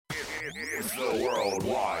It's the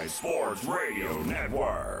Worldwide Sports Radio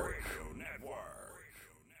Network.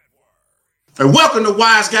 And welcome to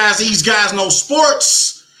Wise Guys. These guys know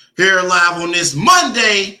sports. Here live on this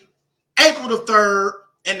Monday, April the 3rd,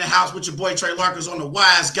 in the house with your boy Trey Larkins on the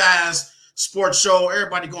Wise Guys Sports Show.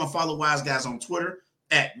 Everybody go and follow Wise Guys on Twitter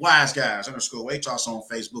at Wise Guys_H. Also on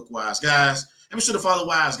Facebook, Wise Guys. And be sure to follow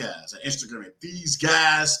Wise Guys on Instagram at These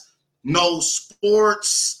Guys Know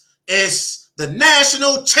Sports. It's the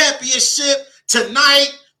national championship tonight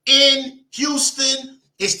in Houston.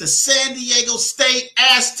 It's the San Diego State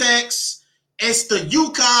Aztecs. It's the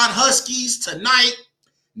UConn Huskies tonight.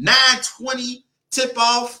 9:20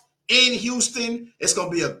 tip-off in Houston. It's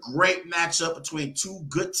going to be a great matchup between two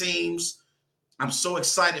good teams. I'm so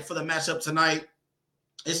excited for the matchup tonight.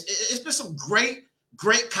 It's been some great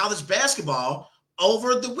college basketball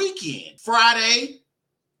over the weekend. Friday,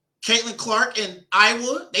 Caitlin Clark in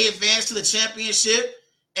Iowa, they advanced to the championship,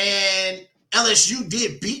 and LSU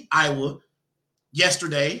did beat Iowa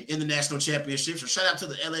yesterday in the national championship. So shout out to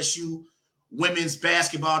the LSU women's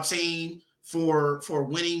basketball team for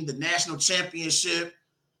winning the national championship.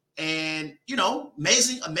 And, you know,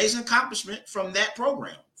 amazing accomplishment from that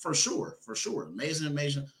program, for sure. Amazing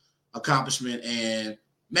accomplishment. And,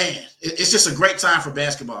 man, it's just a great time for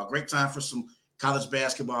basketball, great time for some college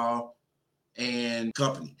basketball and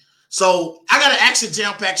company. So I got an action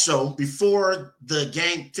jam-packed show before the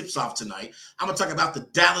game tips off tonight. I'm going to talk about the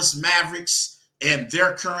Dallas Mavericks and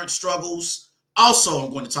their current struggles. Also,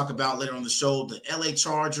 I'm going to talk about later on the show the LA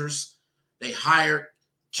Chargers. They hired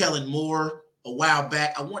Kellen Moore a while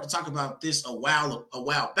back. I wanted to talk about this a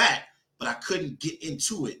while back, but I couldn't get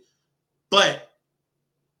into it. But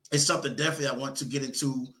it's something definitely I want to get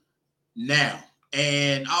into now.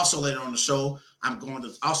 And also later on the show, I'm going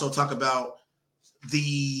to also talk about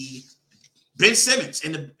the Ben Simmons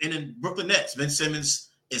in the Brooklyn Nets. Ben Simmons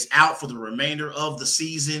is out for the remainder of the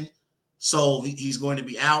season, so he's going to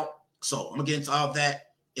be out. So I'm going to get into all of that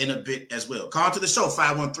in a bit as well. Call to the show,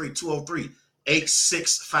 513-203-8655,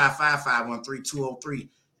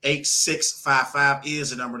 513-203-8655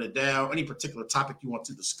 is the number to dial. Any particular topic you want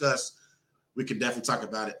to discuss, we can definitely talk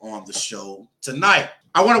about it on the show tonight.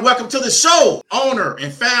 I want to welcome to the show owner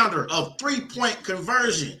and founder of 3 Point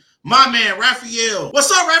Conversion, my man, Raphael.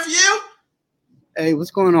 What's up, Raphael? Hey,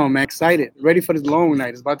 what's going on, man? Excited. Ready for this long night.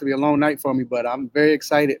 It's about to be a long night for me, but I'm very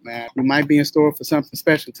excited, man. We might be in store for something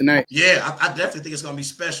special tonight. Yeah, I definitely think it's going to be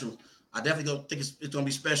special. I definitely think it's going to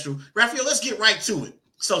be special. Raphael, let's get right to it.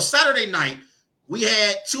 So Saturday night, we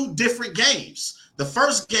had two different games. The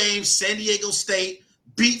first game, San Diego State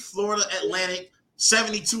beat Florida Atlantic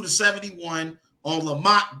 72-71 on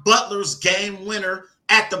Lamont Butler's game winner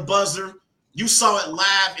at the buzzer. You saw it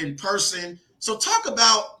live in person. So talk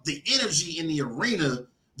about the energy in the arena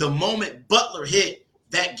the moment Butler hit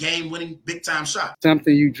that game-winning big-time shot.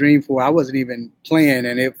 Something you dream for. I wasn't even playing,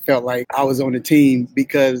 and it felt like I was on the team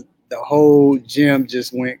because the whole gym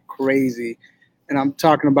just went crazy. And I'm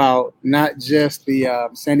talking about not just the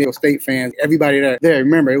San Diego State fans, everybody there.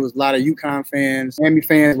 Remember, it was a lot of UConn fans, Miami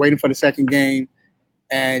fans waiting for the second game,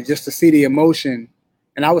 and just to see the emotion.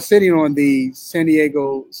 And I was sitting on the San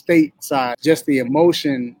Diego State side, just the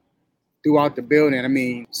emotion throughout the building. I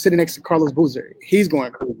mean, sitting next to Carlos Boozer, he's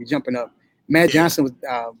going crazy, jumping up. Matt Johnson was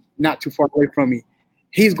not too far away from me.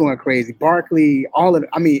 He's going crazy. Barkley,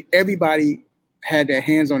 everybody had their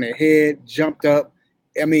hands on their head, jumped up.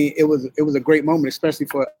 I mean, it was a great moment, especially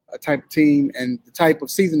for a type of team and the type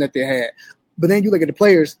of season that they had. But then you look at the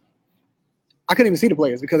players, I couldn't even see the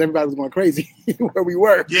players because everybody was going crazy where we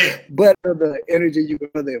were. Yeah. But the energy,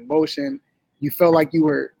 the emotion, you felt like you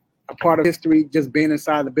were a part of history just being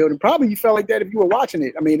inside the building. Probably you felt like that if you were watching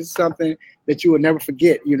it. I mean, it's something that you would never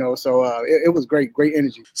forget, you know. So it was great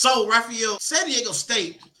energy. So, Raphael, San Diego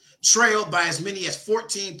State trailed by as many as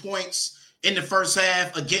 14 points in the first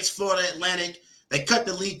half against Florida Atlantic. They cut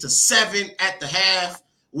the lead to 7 at the half.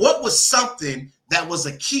 What was something that was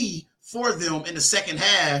a key for them in the second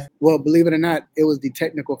half? Well, believe it or not, it was the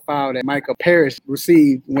technical foul that Micah Parrish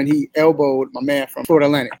received when he elbowed my man from Florida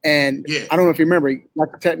Atlantic. And I don't know if you remember, he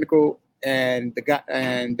got the technical and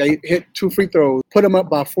they hit 2 free throws, put them up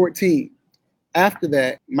by 14. After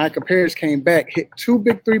that, Micah Parrish came back, hit 2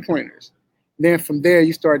 big 3-pointers. Then from there,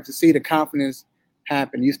 you started to see the confidence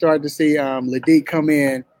happen. You started to see Ladie come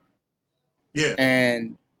in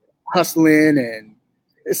and hustling, and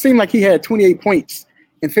it seemed like he had 28 points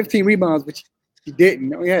and 15 rebounds, which he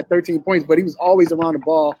didn't. He had 13 points, but he was always around the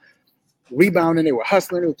ball, rebounding. They were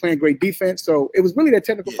hustling. They were playing great defense. So it was really that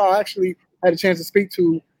technical foul. I actually had a chance to speak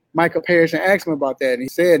to Micah Parrish and ask him about that. And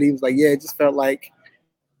he was like, yeah, it just felt like,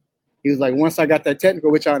 he was like, once I got that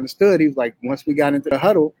technical, which I understood, he was like, once we got into the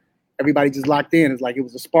huddle, everybody just locked in. It's like it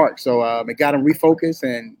was a spark. So it got them refocused,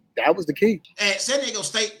 and that was the key. And San Diego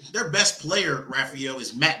State, their best player, Raphael,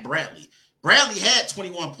 is Matt Bradley. Bradley had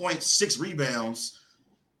 21 points, 6 rebounds,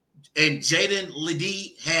 and Jaden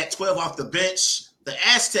Ledee had 12 off the bench. The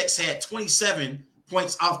Aztecs had 27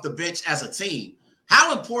 points off the bench as a team.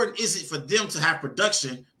 How important is it for them to have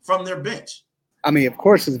production from their bench? I mean, of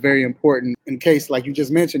course, it's very important in case, like you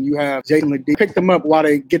just mentioned, you have Jaden Ledee pick them up while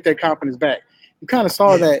they get their confidence back. You kind of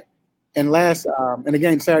saw that in the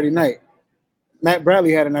game Saturday night. Matt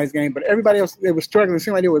Bradley had a nice game, but everybody else, they were struggling. It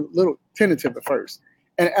seemed like they were a little tentative at first.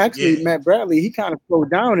 And actually, Matt Bradley, he kind of slowed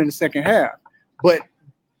down in the second half. But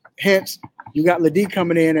hence, you got Ledee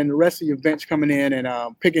coming in and the rest of your bench coming in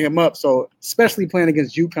and picking him up. So especially playing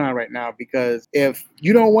against UConn right now, because if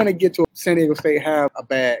you don't want to get to San Diego State have a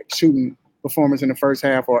bad shooting performance in the first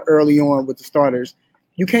half or early on with the starters,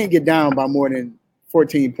 you can't get down by more than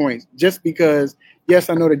 14 points. Just because, yes,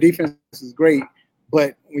 I know the defense is great,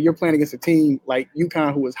 but when you're playing against a team like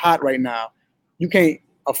UConn who is hot right now, you can't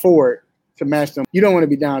afford to match them. You don't want to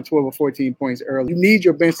be down 12 or 14 points early. You need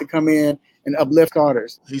your bench to come in and uplift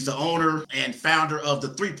starters. He's the owner and founder of the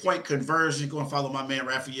 3-Point Conversion. Go and follow my man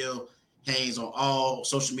Raphael Haynes on all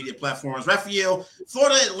social media platforms. Raphael,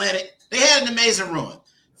 Florida Atlantic, they had an amazing run.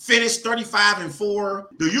 Finished 35-4.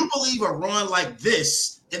 Do you believe a run like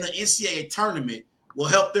this in the NCAA tournament will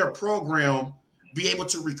help their program be able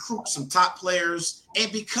to recruit some top players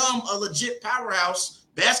and become a legit powerhouse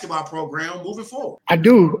basketball program moving forward? I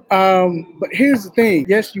do. But here's the thing.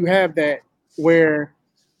 Yes, you have that where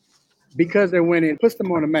because they're winning, puts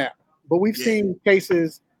them on the map. But we've seen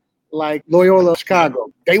cases like Loyola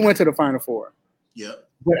Chicago. They went to the Final Four. Yep.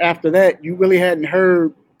 But after that, you really hadn't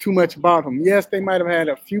heard too much about them. Yes, they might have had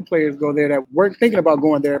a few players go there that weren't thinking about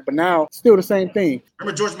going there, but now still the same thing.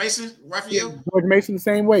 Remember George Mason, Raphael? George Mason the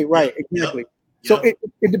same way, right? Exactly. So it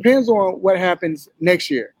depends on what happens next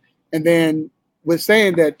year. And then with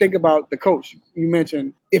saying that, think about the coach. You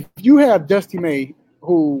mentioned if you have Dusty May,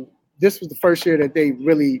 who this was the first year that they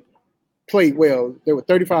really played well. They were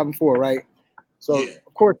 35-4, right? So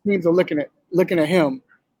of course teams are looking at him.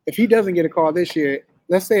 If he doesn't get a call this year,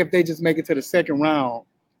 let's say if they just make it to the second round,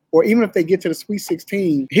 or even if they get to the Sweet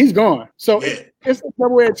 16, he's gone. So it's a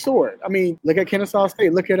double-edged sword. I mean, look at Kennesaw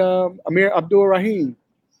State. Look at Amir Abdul-Rahim.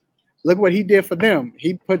 Look what he did for them.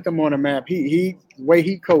 He put them on a map. The way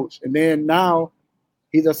he coached. And then now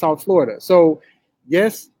he's at South Florida. So,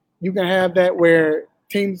 yes, you can have that where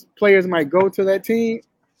players might go to that team.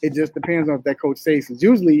 It just depends on if that coach stays.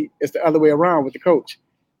 Usually it's the other way around with the coach.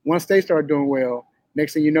 Once they start doing well,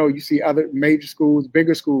 next thing you know, you see other major schools,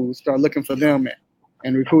 bigger schools start looking for them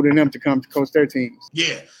and recruiting them to come to coach their teams.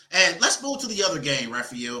 Yeah. And let's move to the other game,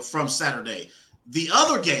 Raphael, from Saturday. The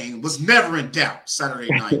other game was never in doubt Saturday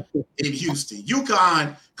night in Houston.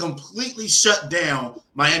 UConn completely shut down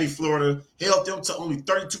Miami, Florida, held them to only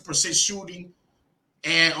 32% shooting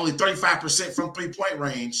and only 35% from three-point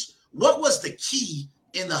range. What was the key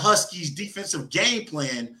in the Huskies' defensive game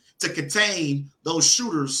plan to contain those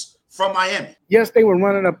shooters from Miami? Yes, they were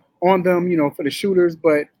running up on them, for the shooters,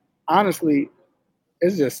 but honestly,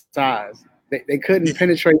 it's just size. They couldn't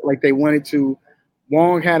penetrate like they wanted to.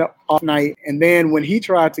 Wong had an off night, and then when he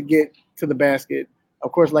tried to get to the basket,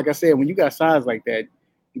 of course, like I said, when you got size like that,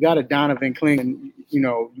 you got a Donovan Clinton,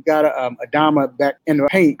 you got a Adama back in the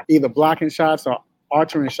paint, either blocking shots or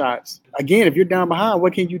altering shots. Again, if you're down behind,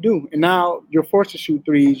 what can you do? And now you're forced to shoot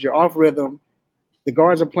threes. You're off rhythm. The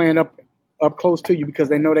guards are playing up close to you because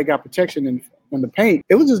they know they got protection in the paint.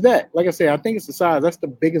 It was just that. Like I said, I think it's the size. That's the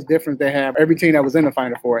biggest difference they have. Every team that was in the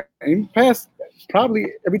Final Four. And past probably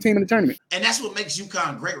every team in the tournament. And that's what makes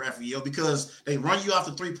UConn great, Raphael, because they run you off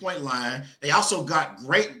the three-point line. They also got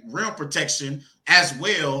great rim protection as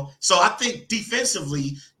well. So I think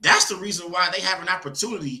defensively, that's the reason why they have an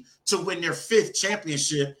opportunity to win their 5th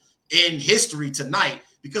championship in history tonight,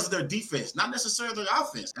 because of their defense, not necessarily their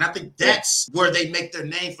offense. And I think that's where they make their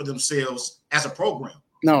name for themselves as a program.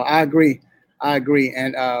 No, I agree.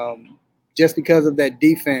 And just because of that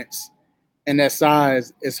defense and that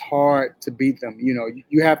size, it's hard to beat them.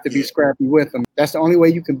 You have to be scrappy with them. That's the only way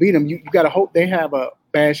you can beat them. You got to hope they have a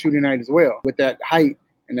bad shooting night as well. With that height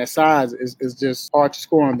and that size, is just hard to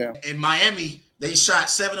score on them. In Miami, they shot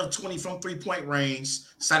 7 of 20 from three-point range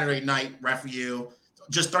Saturday night, Raphael,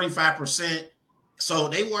 just 35%. So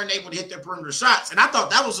they weren't able to hit their perimeter shots. And I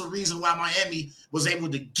thought that was the reason why Miami was able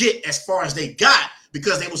to get as far as they got,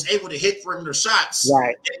 because they was able to hit perimeter shots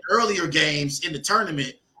in earlier games in the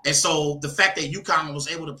tournament. And so the fact that UConn was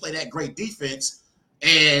able to play that great defense,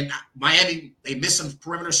 and Miami, they missed some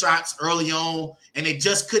perimeter shots early on, and they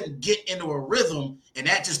just couldn't get into a rhythm, and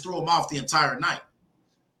that just threw them off the entire night.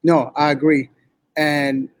 No, I agree.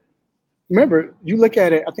 And remember, you look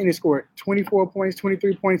at it, I think they scored 24 points,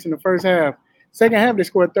 23 points in the first half. Second half, they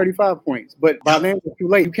scored 35 points. But by then, it's too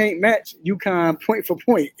late. You can't match UConn point for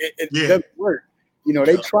point. It doesn't work.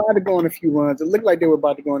 They tried to go on a few runs. It looked like they were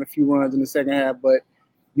about to go on a few runs in the second half, but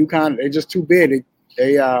UConn, they're just too big.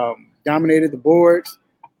 They dominated the boards.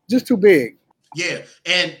 Just too big. Yeah,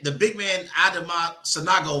 and the big man, Adama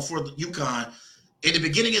Sanago for the UConn, in the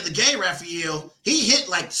beginning of the game, Raphael, he hit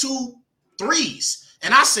like 2 threes.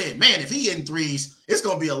 And I said, man, if he hitting threes, it's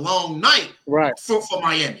going to be a long night for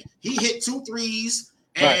Miami. He hit 2 threes.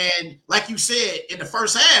 And like you said, in the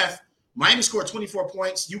first half, Miami scored 24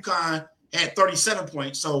 points. UConn had 37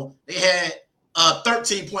 points. So they had a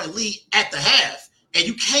 13-point lead at the half. And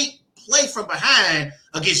you can't play from behind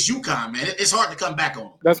against UConn, man. It's hard to come back on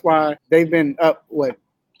them. That's why they've been up,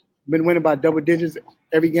 been winning by double digits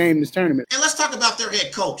every game in this tournament. And let's talk about their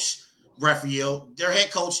head coach, Raphael. Their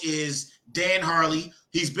head coach is Dan Harley.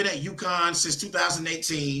 He's been at UConn since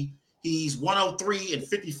 2018. He's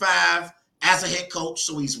 103-55 as a head coach,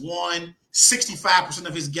 so he's won 65%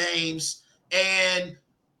 of his games. And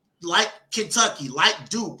like Kentucky, like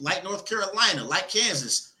Duke, like North Carolina, like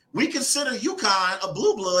Kansas, we consider UConn a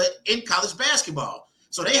blue blood in college basketball.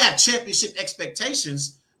 So they have championship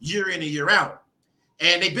expectations year in and year out.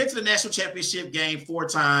 And they've been to the national championship game 4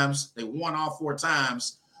 times. They won all 4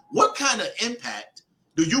 times. What kind of impact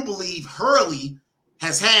do you believe Hurley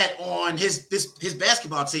has had on his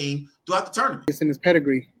basketball team throughout the tournament? It's in his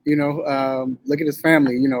pedigree. Look at his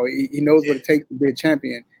family. He knows what it takes to be a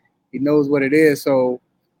champion. He knows what it is. So,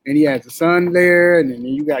 and he has a son there, and then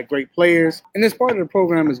you got great players. And it's part of the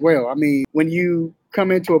program as well. I mean, when you come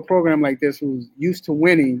into a program like this who's used to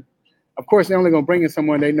winning, of course, they're only going to bring in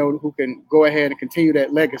someone they know who can go ahead and continue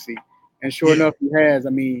that legacy. And sure enough, he has. I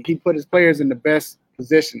mean, he put his players in the best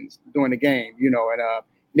positions during the game, and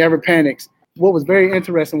never panics. What was very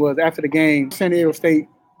interesting was after the game, San Diego State,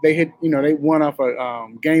 they won off a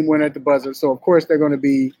game winner at the buzzer. So, of course, they're going to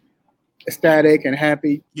be ecstatic and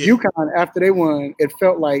happy. UConn, after they won, it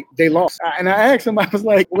felt like they lost. And I asked them, I was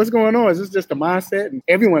like, what's going on? Is this just a mindset? And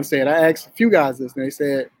everyone said, I asked a few guys this, and they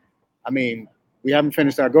said, I mean, we haven't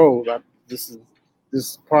finished our goal. This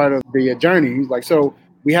is part of the journey. He's like, so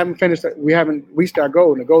we haven't reached our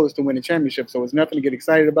goal, and the goal is to win the championship. So it's nothing to get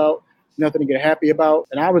excited about, nothing to get happy about.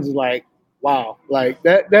 And I was just like, wow, like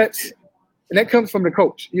that comes from the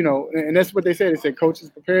coach, and that's what they said. They said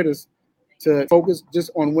coaches prepared us to focus just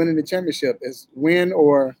on winning the championship. It's win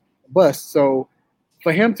or bust. So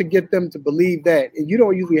for him to get them to believe that, and you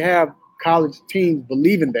don't usually have college teams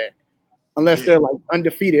believing that unless they're like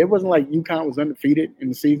undefeated. It wasn't like UConn was undefeated in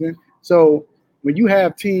the season. So when you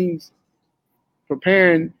have teams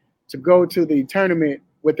preparing to go to the tournament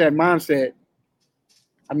with that mindset,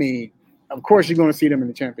 I mean, of course you're going to see them in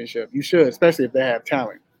the championship. You should, especially if they have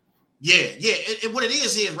talent. Yeah. And what it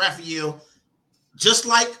is, Raphael, just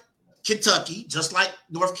like Kentucky, just like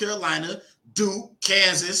North Carolina, Duke,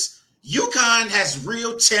 Kansas, UConn has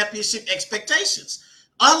real championship expectations.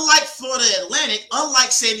 Unlike Florida Atlantic,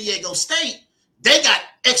 unlike San Diego State, they got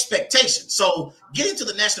expectations. So getting to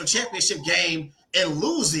the national championship game and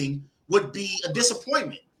losing would be a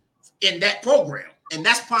disappointment in that program. And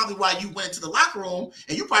that's probably why you went into the locker room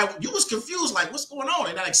and you was confused, like, what's going on?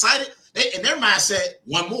 They're not excited. In their mindset,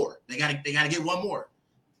 one more. They gotta get one more.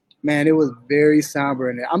 Man, it was very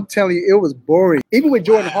somber in there. I'm telling you, it was boring. Even with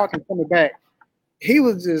Jordan Hawkins coming back, he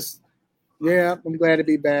was just, I'm glad to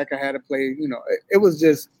be back. I had to play, it was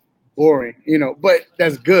just boring, but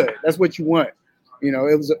that's good. That's what you want.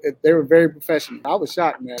 They were very professional. I was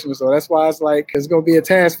shocked, man. So that's why it's like it's going to be a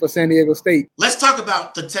task for San Diego State. Let's talk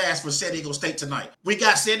about the task for San Diego State tonight. We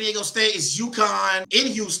got San Diego State. It's UConn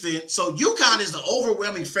in Houston. So UConn is the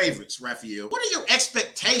overwhelming favorites, Raphael. What are your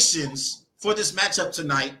expectations for this matchup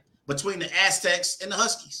tonight between the Aztecs and the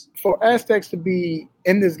Huskies? For Aztecs to be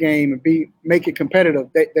in this game and make it competitive,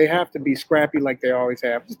 they have to be scrappy like they always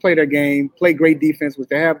have. Just play their game, play great defense, which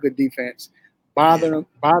they have good defense. Bother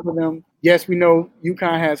them. Yes, we know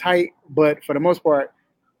UConn has height, but for the most part,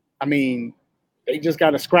 I mean, they just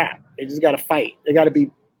got to scrap. They just got to fight. They got to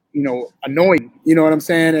be, annoying. You know what I'm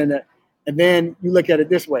saying? And then you look at it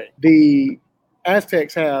this way: the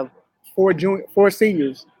Aztecs have four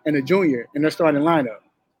seniors and a junior in their starting lineup.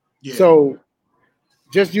 Yeah. So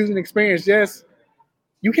just using experience,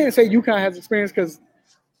 you can't say UConn has experience because,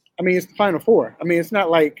 it's the Final Four. It's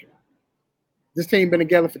not like this team been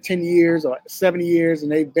together for 10 years or 70 years,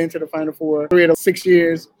 and they've been to the Final Four 3 of those 6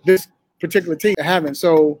 years. This particular team haven't.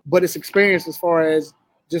 So, but it's experience as far as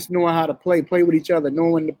just knowing how to play with each other,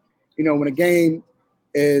 knowing, when a game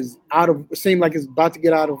is seem like it's about to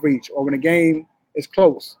get out of reach, or when a game it's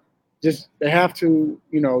close. Just they have to,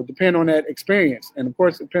 depend on that experience and, of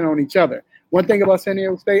course, depend on each other. One thing about San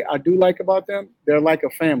Diego State I do like about them, they're like a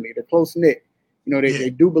family. They're close-knit. They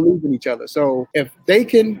do believe in each other. So if they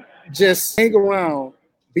can just hang around,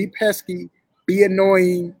 be pesky, be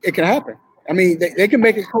annoying, it can happen. I mean, they can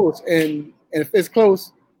make it close. And if it's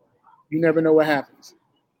close, you never know what happens.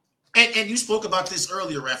 And you spoke about this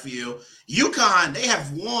earlier, Raphael. UConn, they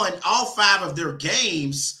have won all 5 of their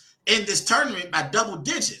games in this tournament by double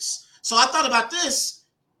digits. So I thought about this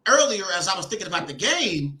earlier as I was thinking about the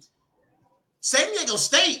game. San Diego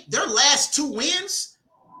State, their last 2 wins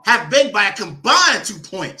have been by a combined 2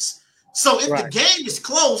 points. So if the game is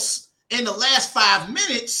close in the last 5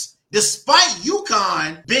 minutes, despite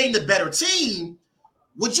UConn being the better team,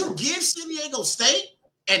 would you give San Diego State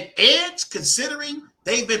an edge considering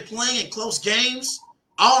they've been playing in close games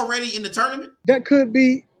already in the tournament? That could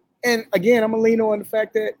be. And again, I'm going to lean on the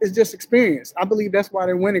fact that it's just experience. I believe that's why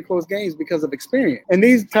they're winning close games, because of experience. And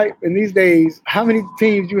these days, how many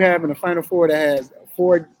teams you have in the Final Four that has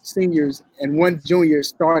 4 seniors and 1 junior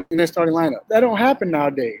in their starting lineup? That don't happen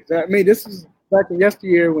nowadays. I mean, this is back in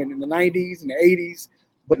yesteryear, when in the 90s and the 80s.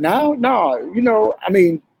 But now, no. I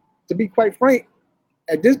mean, to be quite frank,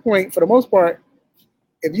 at this point, for the most part,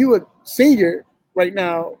 if you a senior right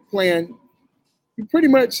now playing, you pretty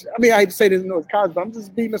much, I mean, I hate to say this in college, but I'm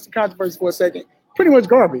just being Mr. Controversy for a second, pretty much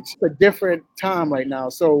garbage. It's a different time right now.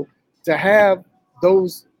 So to have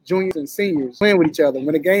those juniors and seniors playing with each other,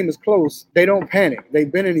 when the game is close, they don't panic.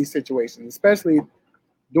 They've been in these situations, especially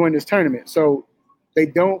during this tournament. So they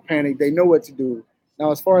don't panic. They know what to do.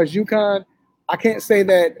 Now, as far as UConn, I can't say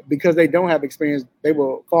that because they don't have experience, they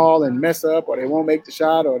will fall and mess up, or they won't make the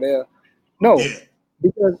shot, or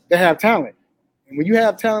because they have talent. And when you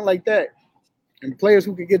have talent like that, and players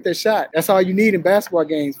who can get their shot, that's all you need in basketball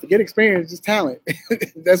games. Forget experience, just talent.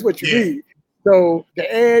 That's what you need. So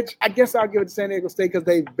the edge, I guess I'll give it to San Diego State because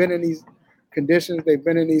they've been in these conditions, they've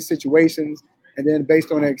been in these situations, and then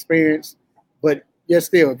based on their experience. But yes,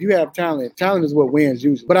 still, if you have talent is what wins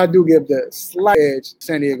usually. But I do give the slight edge to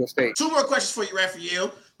San Diego State. 2 more questions for you,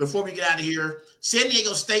 Raphael, before we get out of here. San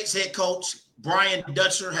Diego State's head coach, Brian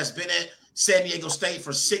Dutcher, has been at San Diego State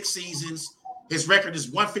for 6 seasons. His record is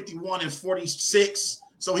 151-46,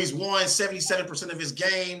 so he's won 77% of his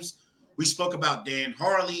games. We spoke about Dan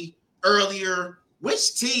Harley earlier.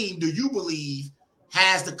 Which team do you believe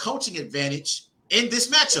has the coaching advantage in this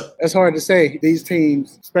matchup? It's hard to say. These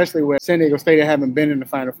teams, especially with San Diego State, haven't been in the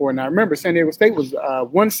Final Four. Now, remember, San Diego State was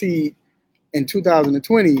 1 seed in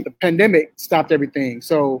 2020. The pandemic stopped everything.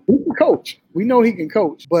 So he can coach. We know he can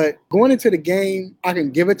coach. But going into the game, I can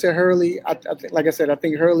give it to Hurley. Like I said, I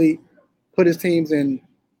think Hurley put his teams in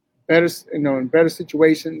better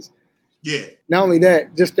situations. Yeah. Not only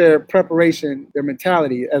that, just their preparation, their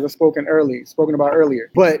mentality, as I've spoken about earlier.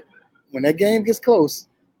 But when that game gets close,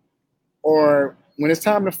 or when it's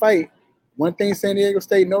time to fight, one thing San Diego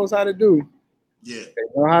State knows how to do, they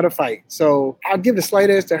know how to fight. So I'll give the slight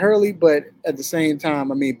edge to Hurley, but at the same time,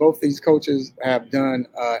 I mean, both these coaches have done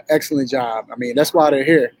an excellent job. I mean, that's why they're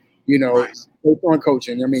here, based on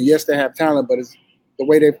coaching. I mean, yes, they have talent, but it's the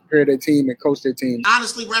way they prepare their team and coach their team.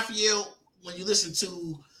 Honestly, Raphael, when you listen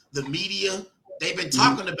to the media, they've been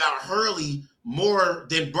talking about Hurley more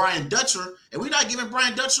than Brian Dutcher, and we're not giving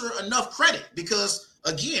Brian Dutcher enough credit because,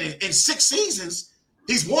 again, in 6 seasons,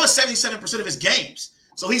 he's won 77% of his games.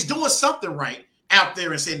 So he's doing something right out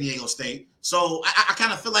there in San Diego State. So I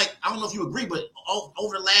kind of feel like, I don't know if you agree, but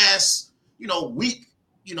over the last, week,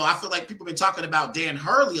 I feel like people have been talking about Dan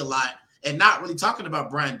Hurley a lot and not really talking about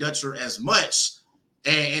Brian Dutcher as much.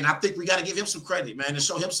 And I think we got to give him some credit, man, and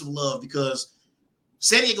show him some love because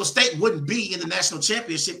San Diego State wouldn't be in the national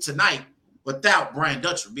championship tonight without Brian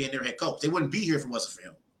Dutcher being their head coach. They wouldn't be here if it wasn't for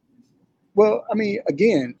him. Well, I mean,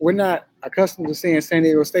 again, we're not accustomed to seeing San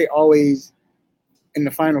Diego State always in the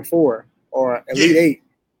Final Four or Elite Eight.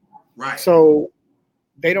 Right. So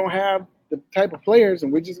they don't have the type of players,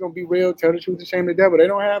 and we're just going to be real, tell the truth, and shame the devil. They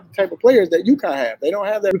don't have the type of players that UConn have. They don't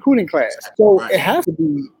have that recruiting class. So it has to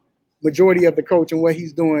be majority of the coach and what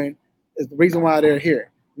he's doing is the reason why they're here.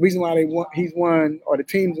 The reason why he's won, or the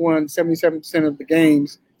team's won 77% of the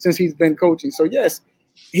games since he's been coaching. So yes,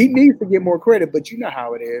 he needs to get more credit, but you know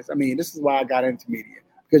how it is. I mean, this is why I got into media,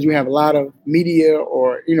 because you have a lot of media,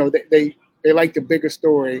 or they like the bigger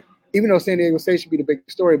story, even though San Diego State should be the bigger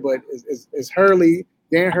story, but it's Hurley,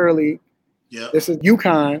 Dan Hurley. Yeah. This is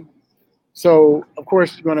UConn. So of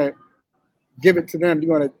course you're gonna give it to them.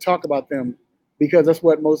 You're gonna talk about them, because that's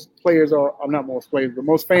what most players are, not most players, but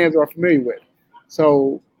most fans are familiar with.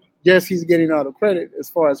 So, yes, he's getting all the credit as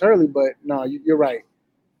far as Hurley, but no, you're right.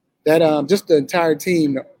 That just the entire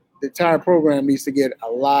team, the entire program needs to get a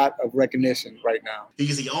lot of recognition right now.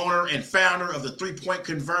 He's the owner and founder of the 3-point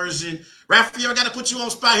conversion. Raphael, I got to put you on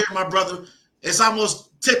spot here, my brother. It's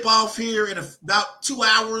almost tip off here in about 2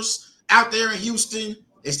 hours out there in Houston.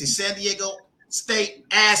 It's the San Diego State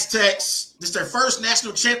Aztecs. This is their first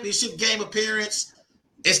national championship game appearance.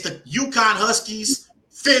 It's the UConn Huskies'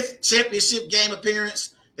 5th championship game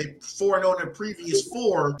appearance. They 4-0 in their previous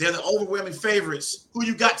 4. They're the overwhelming favorites. Who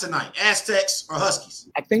you got tonight, Aztecs or Huskies?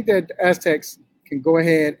 I think that the Aztecs can go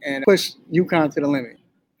ahead and push UConn to the limit.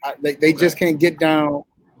 They just can't get down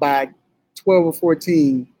by 12 or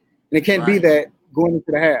 14, and it can't be that going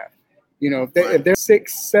into the half. You know, if they're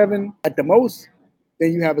 6, 7 at the most,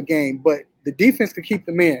 then you have a game. But the defense could keep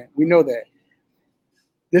them in. We know that.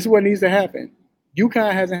 This is what needs to happen.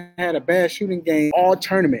 UConn hasn't had a bad shooting game all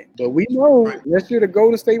tournament, but we know last year the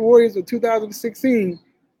Golden State Warriors of 2016,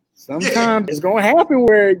 sometimes it's going to happen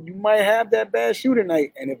where you might have that bad shooting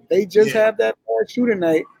night. And if they just have that bad shooting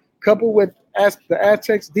night, coupled with the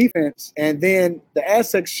Aztecs defense, and then the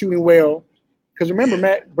Aztecs shooting well, because remember,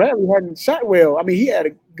 Matt Bradley hadn't shot well. I mean, he had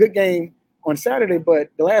a good game on Saturday, but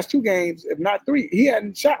the last 2 games, if not 3, he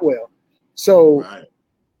hadn't shot well. So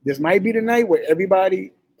this might be the night where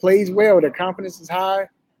everybody plays well, their confidence is high,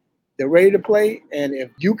 they're ready to play, and if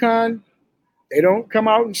UConn, they don't come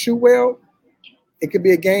out and shoot well, it could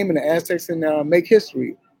be a game and the Aztecs can make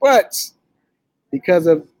history. But because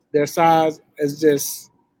of their size, it's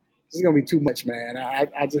going to be too much, man.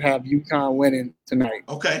 I just have UConn winning tonight.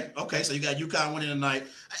 Okay, so you got UConn winning tonight.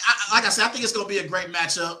 Like I said, I think it's going to be a great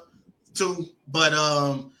matchup too, but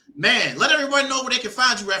man, let everybody know where they can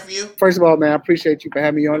find you, Raphael. First of all, man, I appreciate you for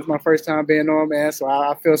having me on. It's my first time being on, man, so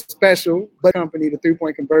I feel special. But company, the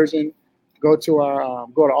 3-point conversion, go to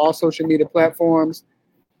all social media platforms,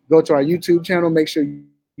 go to our YouTube channel, make sure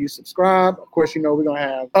you subscribe. Of course, you know we're going to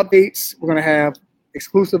have updates. We're going to have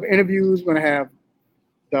exclusive interviews. We're going to have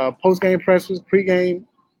the post-game pressers, pre-game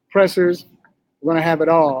pressers. We're going to have it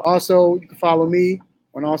all. Also, you can follow me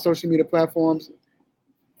on all social media platforms,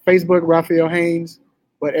 Facebook, Raphael Haynes.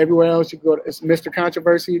 But everywhere else you go, it's Mr.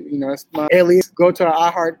 Controversy. You know, it's my alias. Go to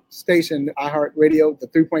our iHeart station, iHeart Radio, the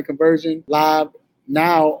 3-point conversion, live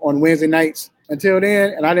now on Wednesday nights. Until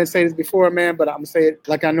then, and I didn't say this before, man, but I'm going to say it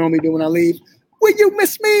like I normally do when I leave. Will you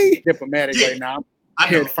miss me? Diplomatic right now.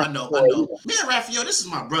 I know. Me and Raphael, this is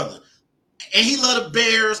my brother. And he love the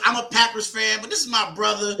Bears. I'm a Packers fan, but this is my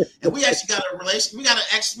brother. And we actually got a relation. We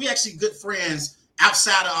actually good friends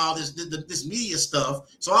outside of all this media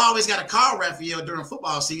stuff. So I always got to call Raphael during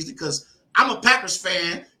football season because I'm a Packers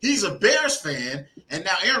fan. He's a Bears fan. And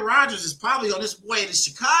now Aaron Rodgers is probably on his way to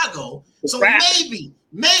Chicago. So maybe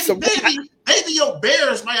your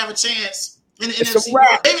Bears might have a chance in the NFC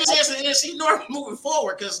North. Maybe a chance in the NFC North moving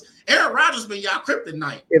forward because Aaron Rodgers been y'all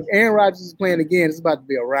kryptonite. If Aaron Rodgers is playing again, it's about to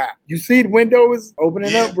be a wrap. You see the window is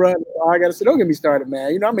opening up, bro. I got to say, don't get me started,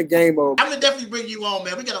 man. You know, I'm in game mode. I'm going to definitely bring you on,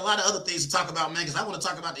 man. We got a lot of other things to talk about, man, because I want to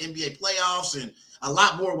talk about the NBA playoffs and a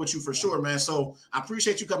lot more with you for sure, man. So I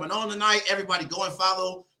appreciate you coming on tonight. Everybody go and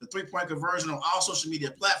follow the 3-point conversion on all social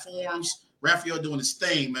media platforms. Raphael doing his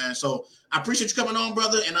thing, man. So I appreciate you coming on,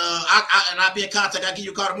 brother. And I'll be in contact. I'll give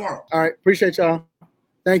you a call tomorrow. All right. Appreciate y'all.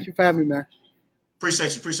 Thank you for having me, man.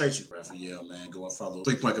 Appreciate you. Raphael, man. Go and follow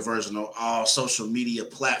 3-point conversion on all social media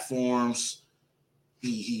platforms.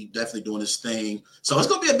 He definitely doing his thing. So it's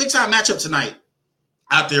going to be a big-time matchup tonight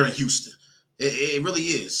out there in Houston. It really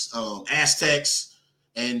is. Aztecs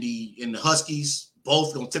and the Huskies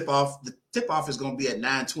both going to tip off. The tip-off is going to be at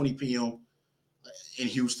 9:20 p.m. in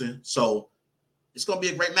Houston. So it's going to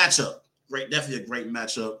be a great matchup. Definitely a great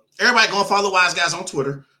matchup. Everybody go and follow Wise Guys on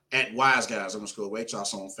Twitter at Wise Guys _H.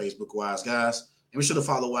 Also on Facebook, Wise Guys. And be sure to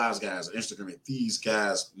follow Wise Guys on Instagram at These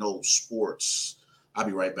Guys Know Sports. I'll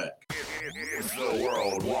be right back. It's the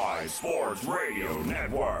Worldwide Sports Radio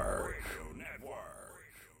Network.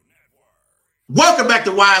 Welcome back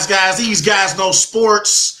to Wise Guys. These Guys Know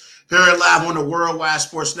Sports. Here live on the Worldwide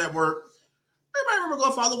Sports Network. Everybody remember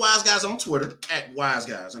go follow Wise Guys on Twitter at Wise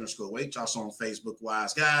Guys _H. Also on Facebook,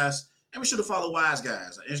 Wise Guys. And be sure to follow Wise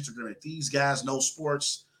Guys on Instagram at These Guys Know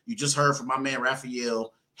Sports. You just heard from my man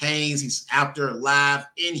Raphael Haynes. He's out there live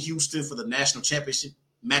in Houston for the national championship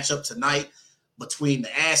matchup tonight between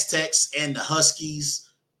the Aztecs and the Huskies.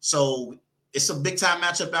 So it's a big-time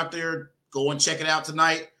matchup out there. Go and check it out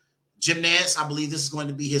tonight. Jim Nantz, I believe this is going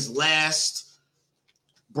to be his last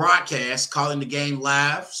broadcast calling the game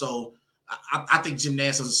live. So I think Jim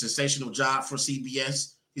Nantz does a sensational job for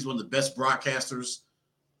CBS. He's one of the best broadcasters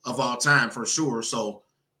of all time for sure. So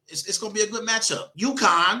it's going to be a good matchup.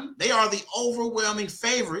 UConn, they are the overwhelming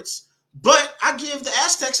favorites, but I give the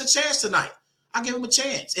Aztecs a chance tonight. I give them a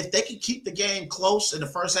chance. If they can keep the game close in the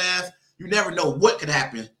first half, you never know what could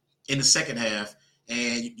happen in the second half.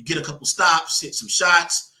 And you get a couple stops, hit some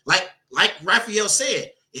shots. Like Raphael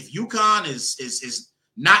said, if UConn is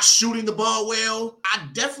not shooting the ball well, I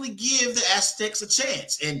definitely give the Aztecs a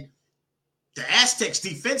chance. And the Aztecs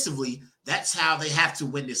defensively, that's how they have to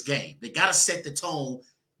win this game. They got to set the tone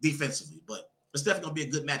defensively. But it's definitely going to be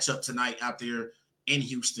a good matchup tonight out there in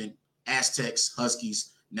Houston. Aztecs,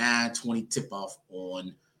 Huskies, 9:20 tip-off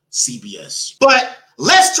on CBS. But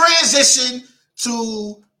let's transition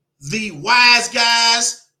to the Wise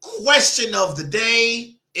Guys question of the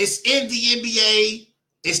day. It's in the NBA.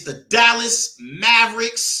 It's the Dallas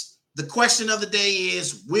Mavericks. The question of the day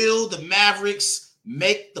is, will the Mavericks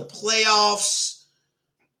make the playoffs?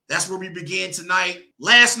 That's where we begin tonight.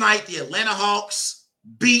 Last night, the Atlanta Hawks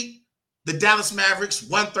beat the Dallas Mavericks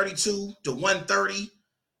 132-130.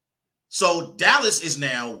 So Dallas is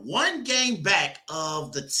now one game back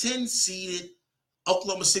of the 10-seeded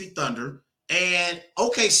Oklahoma City Thunder. And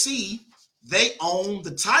OKC, they own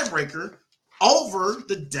the tiebreaker over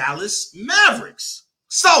the Dallas Mavericks.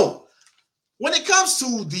 So when it comes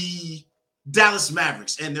to the Dallas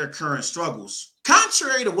Mavericks and their current struggles,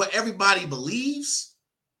 contrary to what everybody believes,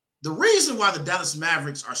 the reason why the Dallas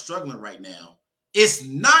Mavericks are struggling right now is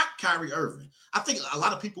not Kyrie Irving. I think a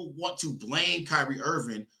lot of people want to blame Kyrie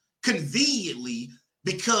Irving conveniently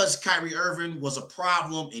because Kyrie Irving was a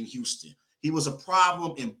problem in Houston. He was a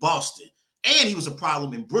problem in Boston, and he was a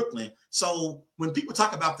problem in Brooklyn. So when people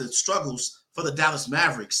talk about the struggles for the Dallas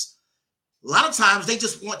Mavericks, a lot of times they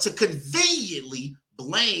just want to conveniently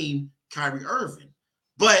blame Kyrie Irving.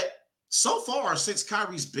 But so far, since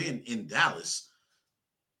Kyrie's been in Dallas,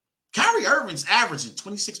 Kyrie Irving's averaging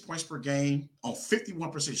 26 points per game on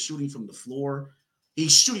 51% shooting from the floor.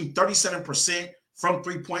 He's shooting 37% from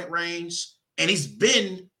three-point range, and he's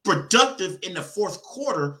been productive in the fourth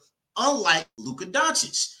quarter, unlike Luka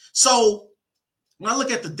Doncic. So when I look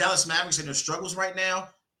at the Dallas Mavericks and their struggles right now,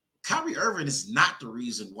 Kyrie Irving is not the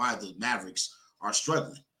reason why the Mavericks are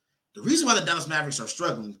struggling. The reason why the Dallas Mavericks are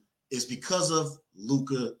struggling is because of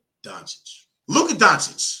Luka Doncic. Luka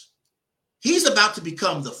Doncic, he's about to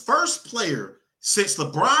become the first player since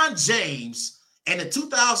LeBron James in the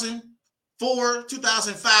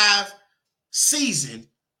 2004-2005 season,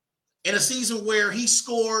 in a season where he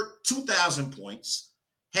scored 2,000 points,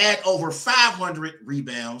 had over 500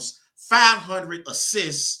 rebounds, 500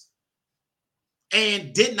 assists,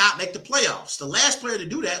 and did not make the playoffs. The last player to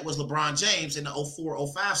do that was LeBron James in the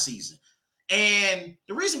 04-05 season. And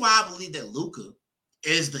the reason why I believe that Luka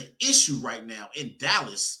is the issue right now in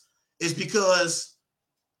Dallas is because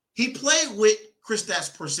he played with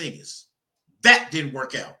Kristaps Porzingis. That didn't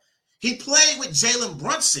work out. He played with Jalen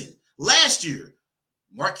Brunson last year.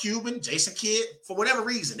 Mark Cuban, Jason Kidd, for whatever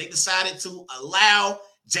reason, they decided to allow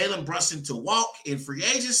Jalen Brunson to walk in free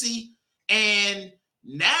agency. And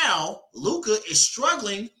now Luka is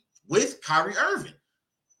struggling with Kyrie Irving.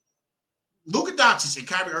 Luka Doncic and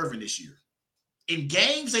Kyrie Irving this year, in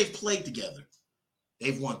games they've played together,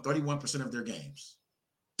 they've won 31% of their games.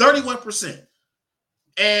 31%.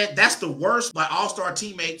 And that's the worst by all-star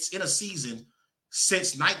teammates in a season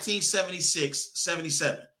since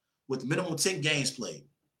 1976-77, with minimum 10 games played.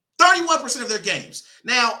 31% of their games.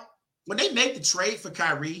 Now, when they made the trade for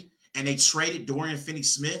Kyrie and they traded Dorian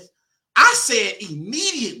Finney-Smith, I said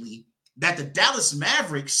immediately that the Dallas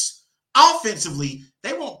Mavericks, offensively,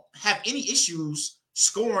 they won't have any issues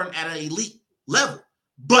scoring at an elite level.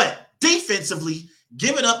 But defensively,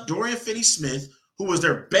 giving up Dorian Finney-Smith, who was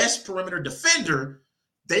their best perimeter defender,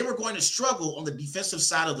 they were going to struggle on the defensive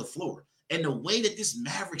side of the floor. And the way that this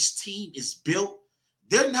Mavericks team is built,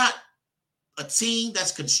 they're not a team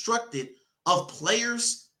that's constructed of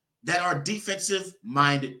players that are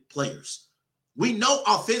defensive-minded players. We know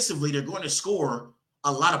offensively they're going to score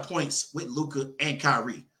a lot of points with Luka and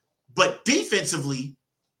Kyrie. But defensively,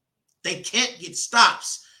 they can't get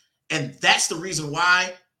stops. And that's the reason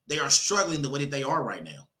why they are struggling the way that they are right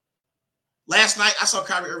now. Last night, I saw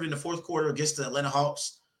Kyrie Irving in the fourth quarter against the Atlanta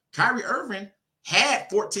Hawks. Kyrie Irving had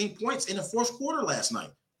 14 points in the fourth quarter last night.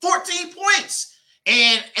 14 points!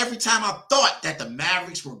 And every time I thought that the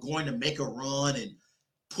Mavericks were going to make a run and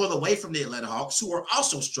pull away from the Atlanta Hawks, who are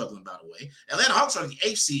also struggling, by the way. Atlanta Hawks are the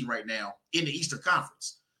 8th seed right now in the Eastern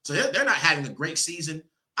Conference. So they're not having a great season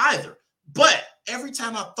either. But every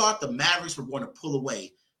time I thought the Mavericks were going to pull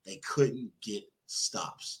away, they couldn't get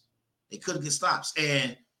stops. They couldn't get stops.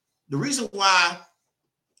 And the reason why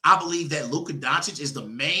I believe that Luka Doncic is the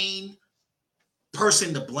main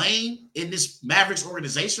person to blame in this Mavericks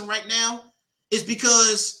organization right now is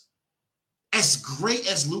because as great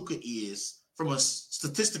as Luka is from a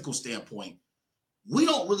statistical standpoint, we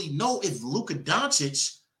don't really know if Luka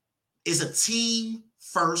Doncic is a team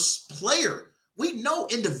first player. We know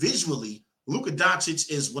individually Luka Doncic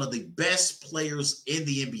is one of the best players in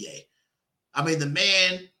the NBA. I mean, the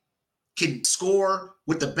man can score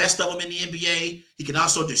with the best of them in the NBA. He can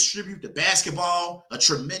also distribute the basketball, a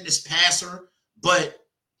tremendous passer. But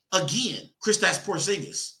again, Kristaps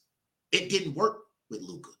Porzingis, it didn't work with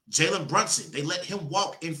Luka. Jalen Brunson, they let him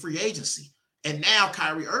walk in free agency. And now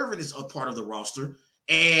Kyrie Irving is a part of the roster,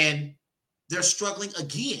 and they're struggling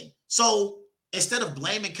again. So instead of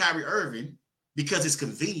blaming Kyrie Irving because it's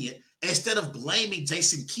convenient, instead of blaming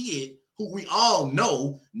Jason Kidd, who we all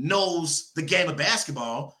know knows the game of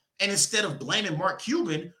basketball, and instead of blaming Mark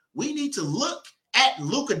Cuban, we need to look at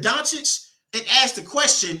Luka Doncic and ask the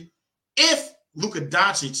question if Luka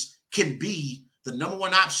Doncic can be the number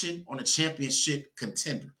one option on a championship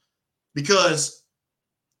contender. Because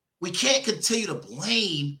we can't continue to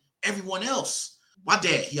blame everyone else. My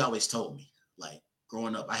dad, he always told me, like,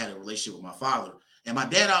 growing up, I had a relationship with my father, and my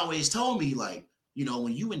dad always told me, like, you know,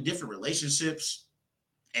 when you in different relationships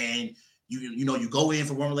and you go in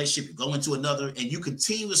for one relationship, you go into another, and you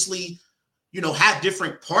continuously, have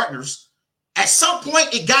different partners, at some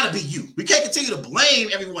point, it got to be you. We can't continue to blame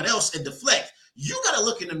everyone else and deflect. You got to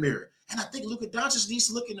look in the mirror. And I think Luka Doncic needs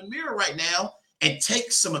to look in the mirror right now and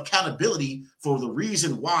take some accountability for the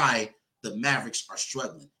reason why the Mavericks are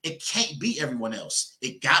struggling. It can't be everyone else.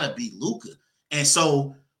 It got to be Luka. And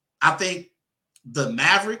so I think the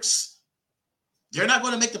Mavericks, they're not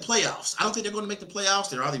going to make the playoffs. I don't think they're going to make the playoffs.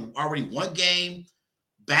 They're already one game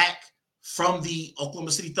back from the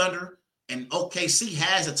Oklahoma City Thunder, and OKC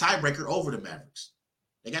has a tiebreaker over the Mavericks.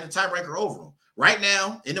 They got a tiebreaker over them. Right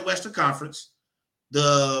now, in the Western Conference,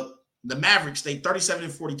 the Mavericks, they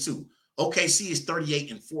 37-42. OKC is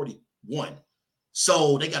 38-41.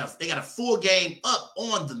 So they got a full game up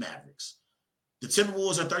on the Mavericks. The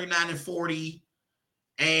Timberwolves are 39-40.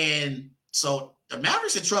 And so the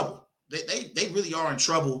Mavericks in trouble. They really are in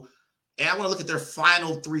trouble. And I want to look at their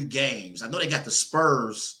final three games. I know they got the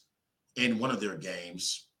Spurs in one of their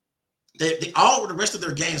games. All the rest of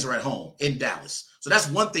their games are at home in Dallas. So that's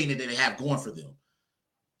one thing that they have going for them.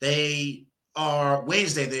 They are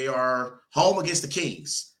Wednesday, they are home against the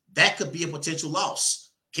Kings. That could be a potential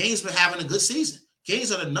loss. Kings been having a good season.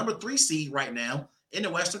 Kings are the number 3 seed right now in the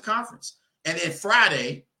Western Conference. And then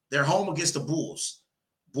Friday, they're home against the Bulls.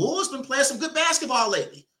 Bulls been playing some good basketball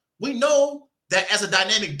lately. We know that as a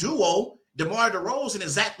dynamic duo, DeMar DeRozan and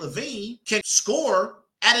Zach LaVine can score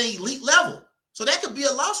at an elite level. So that could be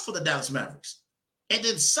a loss for the Dallas Mavericks. And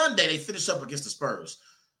then Sunday, they finish up against the Spurs.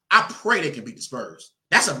 I pray they can beat the Spurs.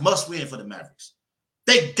 That's a must-win for the Mavericks.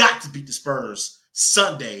 They got to beat the Spurs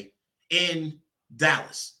Sunday in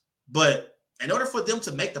Dallas. But in order for them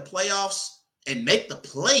to make the playoffs and make the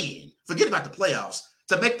play-in, forget about the playoffs,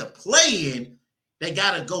 to make the play-in, they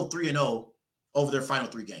got to go 3-0 over their final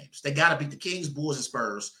 3 games. They got to beat the Kings, Bulls, and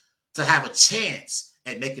Spurs to have a chance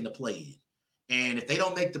at making the play-in. And if they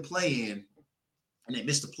don't make the play-in and they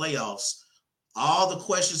miss the playoffs, all the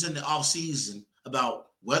questions in the offseason about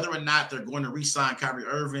whether or not they're going to re-sign Kyrie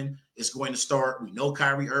Irving is going to start. We know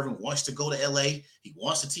Kyrie Irving wants to go to LA. He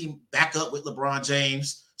wants the team back up with LeBron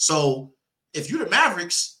James. So if you're the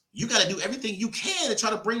Mavericks, you got to do everything you can to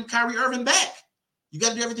try to bring Kyrie Irving back. You got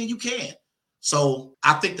to do everything you can. So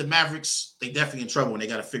I think the Mavericks, they definitely in trouble and they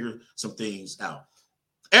got to figure some things out.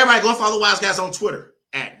 Everybody go follow Wise Guys on Twitter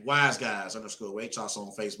at WiseGuys_H. Also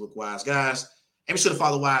on Facebook, Wise Guys. And be sure to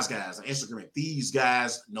follow Wise Guys on Instagram at These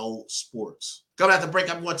Guys Know Sports. Coming after the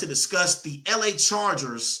break, I'm going to discuss the LA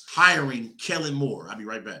Chargers hiring Kellen Moore. I'll be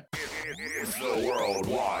right back. It's the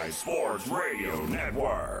Worldwide Sports Radio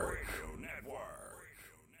Network.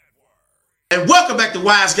 And welcome back to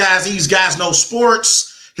Wise Guys. These Guys Know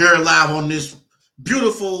Sports. Here live on this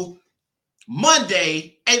beautiful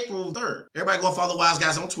Monday, April 3rd. Everybody go follow Wise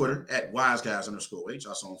Guys on Twitter at WiseGuys_H.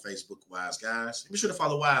 Also on Facebook, Wise Guys. Be sure to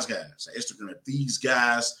follow Wise Guys on Instagram at These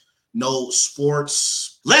Guys Know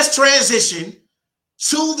Sports. Let's transition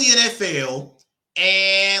to the NFL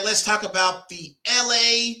and let's talk about the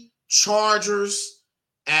LA Chargers,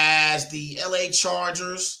 as the LA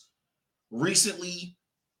Chargers recently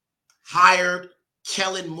hired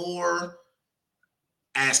Kellen Moore,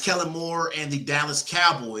 as Kellen Moore and the Dallas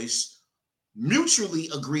Cowboys mutually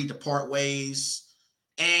agreed to part ways.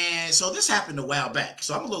 And so this happened a while back.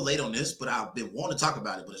 So I'm a little late on this, but I've been wanting to talk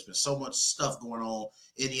about it. But there's been so much stuff going on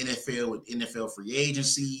in the NFL with NFL free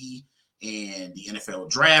agency and the NFL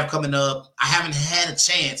draft coming up. I haven't had a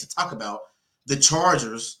chance to talk about the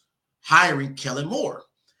Chargers hiring Kellen Moore.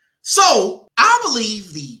 So I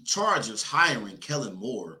believe the Chargers hiring Kellen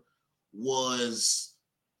Moore was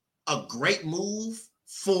a great move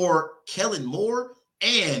for Kellen Moore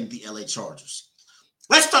and the LA Chargers.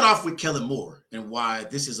 Let's start off with Kellen Moore and why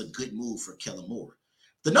this is a good move for Kellen Moore.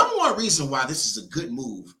 The number one reason why this is a good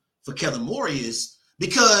move for Kellen Moore is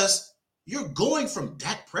because you're going from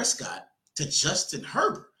Dak Prescott to Justin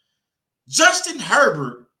Herbert. Justin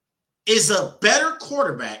Herbert is a better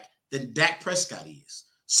quarterback than Dak Prescott is.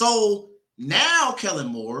 So now Kellen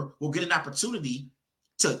Moore will get an opportunity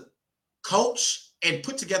to coach and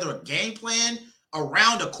put together a game plan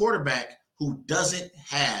around a quarterback who doesn't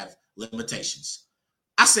have limitations.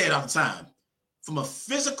 I say it all the time. From a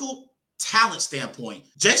physical talent standpoint,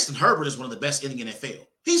 Justin Herbert is one of the best in the NFL.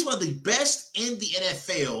 He's one of the best in the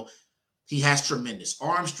NFL. He has tremendous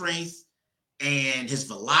arm strength, and his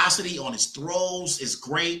velocity on his throws is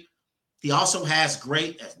great. He also has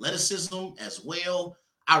great athleticism as well.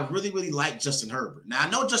 I really, really like Justin Herbert. Now, I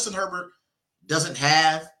know Justin Herbert doesn't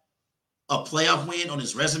have a playoff win on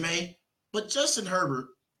his resume, but Justin Herbert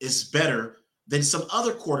is better than some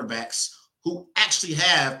other quarterbacks who actually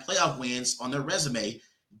have playoff wins on their resume,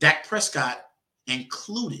 Dak Prescott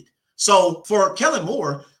included. So for Kellen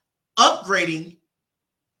Moore, upgrading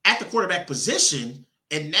at the quarterback position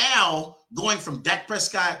and now going from Dak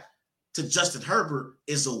Prescott to Justin Herbert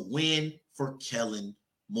is a win for Kellen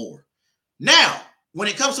Moore. Now, when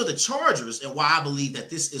it comes to the Chargers and why I believe that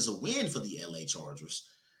this is a win for the LA Chargers,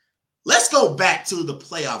 let's go back to the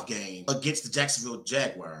playoff game against the Jacksonville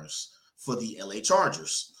Jaguars for the LA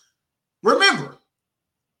Chargers. Remember,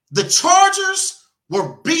 the Chargers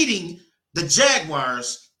were beating the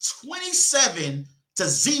Jaguars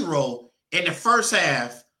 27-0 in the first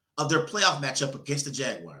half of their playoff matchup against the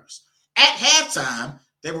Jaguars. At halftime,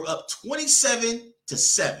 they were up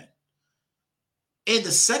 27-7. In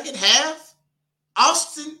the second half,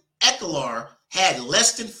 Austin Ekeler had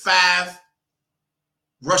less than 5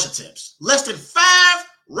 rush attempts. Less than 5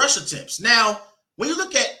 rush attempts. Now, when you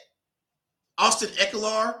look at Austin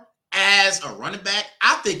Ekeler as a running back,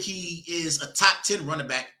 I think he is a top 10 running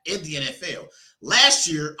back in the NFL. Last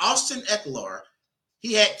year, Austin Ekeler,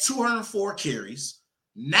 he had 204 carries,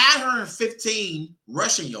 915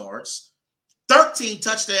 rushing yards, 13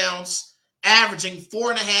 touchdowns, averaging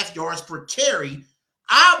 4.5 yards per carry.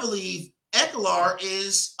 I believe Ekeler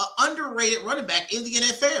is an underrated running back in the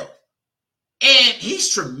NFL. And he's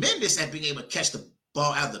tremendous at being able to catch the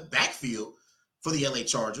ball out of the backfield for the LA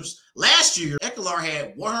Chargers. Last year, Ekeler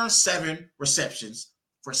had 107 receptions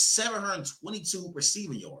for 722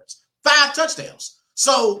 receiving yards, 5 touchdowns.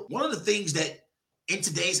 So one of the things that in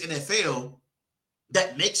today's NFL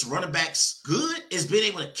that makes running backs good is being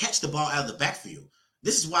able to catch the ball out of the backfield.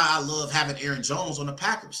 This is why I love having Aaron Jones on the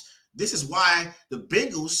Packers. This is why the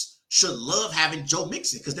Bengals should love having Joe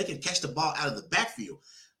Mixon, because they can catch the ball out of the backfield.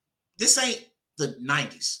 This ain't the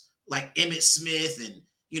 90s, like Emmitt Smith and,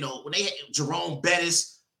 when they had Jerome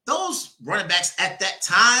Bettis. Those running backs at that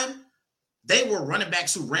time, they were running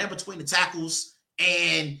backs who ran between the tackles,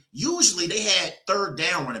 and usually they had third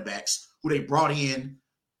down running backs who they brought in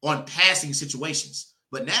on passing situations.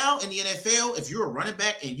 But now in the NFL, if you're a running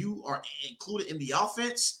back and you are included in the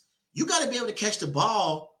offense, you got to be able to catch the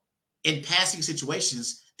ball in passing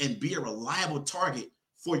situations and be a reliable target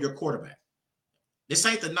for your quarterback. This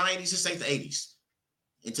ain't the 90s, this ain't the 80s.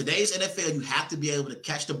 In today's NFL, you have to be able to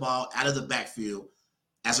catch the ball out of the backfield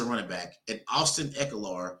as a running back. And Austin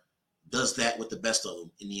Ekeler does that with the best of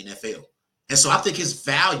them in the NFL. And so I think his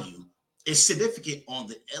value is significant on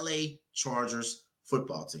the LA Chargers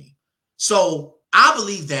football team. So I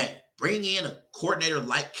believe that bringing in a coordinator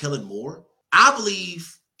like Kellen Moore, I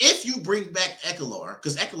believe if you bring back Ekeler,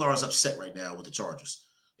 because Ekeler is upset right now with the Chargers.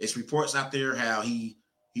 There's reports out there how he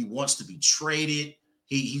wants to be traded.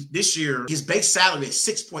 He this year, his base salary is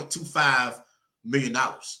 $6.25 million.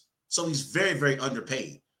 So he's very, very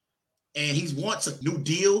underpaid. And he wants a new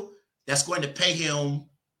deal that's going to pay him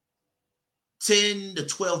 $10 to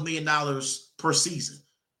 $12 million per season.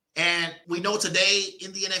 And we know today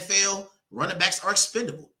in the NFL, running backs are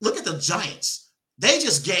expendable. Look at the Giants. They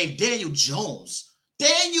just gave Daniel Jones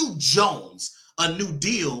a new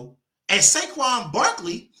deal. And Saquon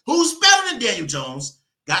Barkley, who's better than Daniel Jones,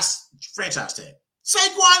 got franchise tag.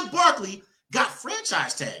 Saquon Barkley got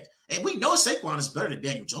franchise tag. And we know Saquon is better than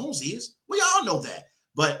Daniel Jones is. We all know that.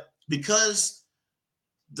 But because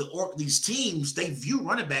these teams, they view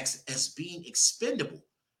running backs as being expendable.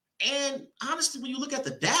 And honestly, when you look at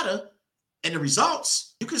the data and the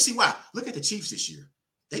results, you can see why. Look at the Chiefs this year.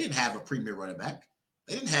 They didn't have a premier running back.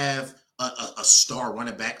 They didn't have a star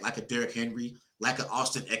running back like a Derrick Henry, like an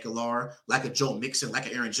Austin Ekeler, like a Joe Mixon, like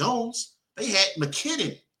an Aaron Jones. They had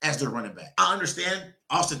McKinnon as their running back. I understand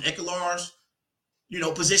Austin Ekeler's,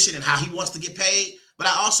 position and how he wants to get paid, But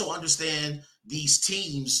I also understand these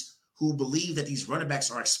teams who believe that these running backs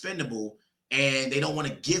are expendable and they don't want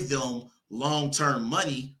to give them long-term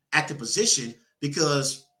money at the position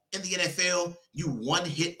because in the NFL, you one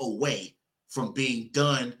hit away from being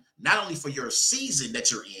done, not only for your season that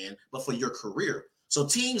you're in, but for your career. So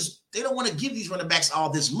teams, they don't want to give these running backs all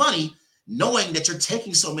this money knowing that you're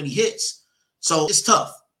taking so many hits. So it's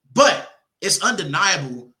tough, but it's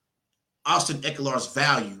undeniable Austin Ekeler's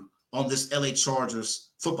value on this LA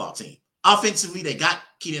Chargers football team. Offensively, they got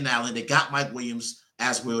Keenan Allen, they got Mike Williams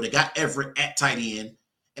as well, they got Everett at tight end,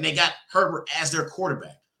 and they got Herbert as their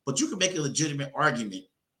quarterback. But you can make a legitimate argument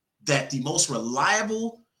that the most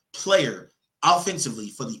reliable player offensively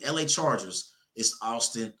for the LA Chargers is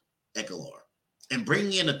Austin Ekeler. And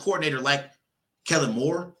bringing in a coordinator like Kellen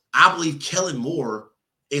Moore, I believe Kellen Moore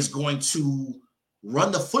is going to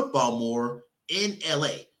run the football more in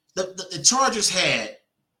LA. The Chargers had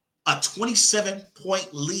a 27-point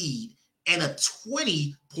lead and a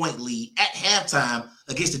 20-point lead at halftime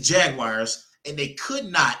against the Jaguars, and they could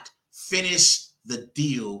not finish the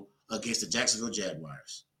deal against the Jacksonville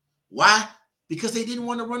Jaguars. Why? Because they didn't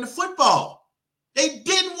want to run the football. They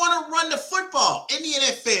didn't want to run the football. In the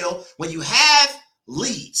NFL, when you have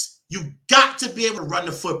leads, you got to be able to run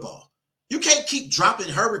the football. You can't keep dropping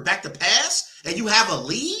Herbert back to pass and you have a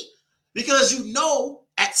lead because you know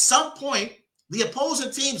at some point the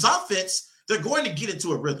opposing team's offense, they're going to get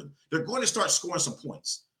into a rhythm. They're going to start scoring some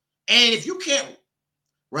points. And if you can't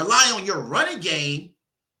rely on your running game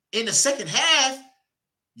in the second half,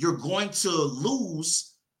 you're going to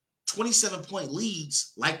lose 27-point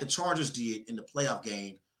leads like the Chargers did in the playoff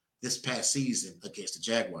game this past season against the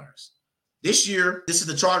Jaguars. This year, this is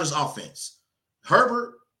the Chargers offense.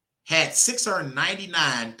 Herbert had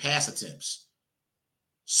 699 pass attempts.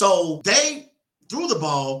 So they threw the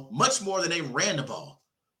ball much more than they ran the ball.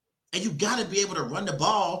 And you got to be able to run the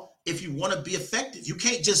ball if you want to be effective. You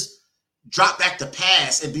can't just drop back to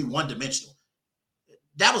pass and be one-dimensional.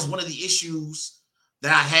 That was one of the issues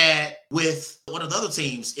that I had with one of the other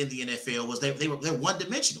teams in the NFL was they're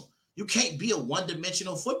one-dimensional. You can't be a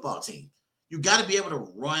one-dimensional football team. You got to be able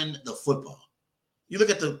to run the football. You look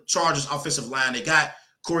at the Chargers offensive line, they got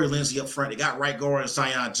Corey Linsley up front. They got right guard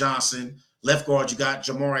Zion Johnson. Left guard, you got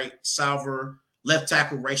Jamari Salver. Left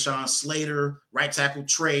tackle, Rashawn Slater. Right tackle,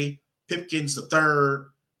 Trey Pipkins III.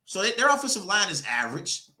 So their offensive line is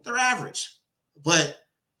average. They're average. But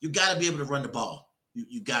you got to be able to run the ball.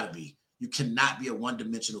 You got to be. You cannot be a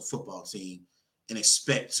one-dimensional football team and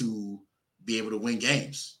expect to be able to win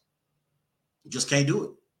games. You just can't do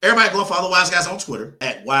it. Everybody go follow Wise Guys on Twitter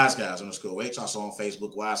at WiseGuys_H. Also on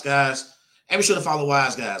Facebook, Wise Guys. And be sure to follow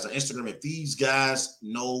Wise Guys on Instagram at These Guys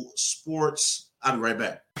Know Sports. I'll be right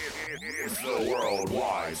back. It's the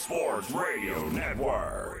Worldwide Sports Radio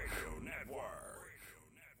Network.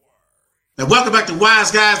 And welcome back to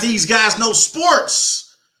Wise Guys. These Guys Know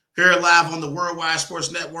Sports. Here live on the Worldwide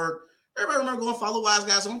Sports Network. Everybody remember go and follow Wise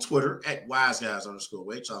Guys on Twitter at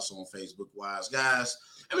WiseGuys_H. Also on Facebook, Wise Guys.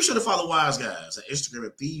 And be sure to follow Wise Guys on Instagram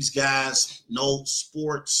at These Guys Know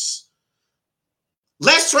Sports.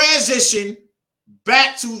 Let's transition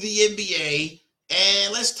back to the NBA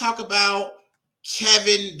and let's talk about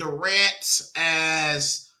Kevin Durant.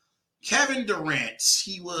 As Kevin Durant,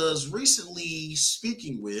 he was recently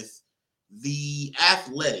speaking with The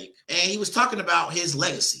Athletic and he was talking about his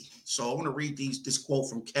legacy. So I want to read this quote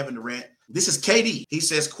from Kevin Durant. This is KD. He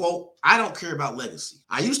says, quote, "I don't care about legacy.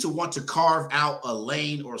 I used to want to carve out a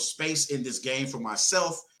lane or space in this game for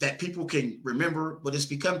myself that people can remember, but it's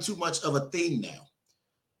become too much of a thing now.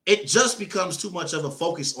 It just becomes too much of a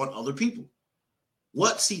focus on other people.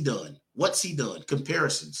 What's he done? What's he done?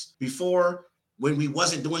 Comparisons. Before, when we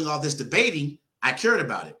wasn't doing all this debating, I cared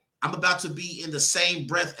about it. I'm about to be in the same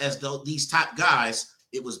breath as these top guys.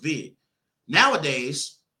 It was big.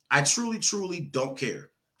 Nowadays, I truly, truly don't care.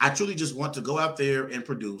 I truly just want to go out there and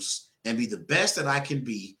produce and be the best that I can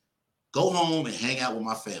be, go home and hang out with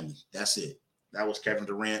my family. That's it." That was Kevin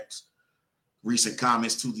Durant's recent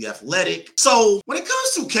comments to The Athletic. So when it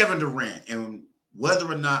comes to Kevin Durant and whether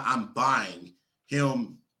or not I'm buying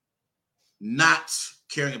him not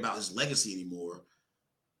caring about his legacy anymore,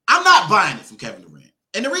 I'm not buying it from Kevin Durant.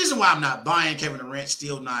 And the reason why I'm not buying Kevin Durant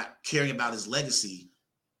still not caring about his legacy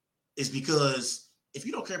is because if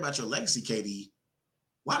you don't care about your legacy, KD,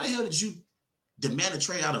 why the hell did you demand a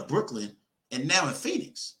trade out of Brooklyn and now in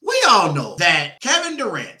Phoenix? We all know that Kevin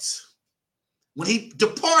Durant, when he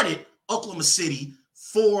departed Oklahoma City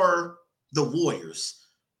for the Warriors,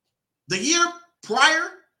 the year prior,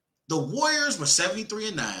 the Warriors were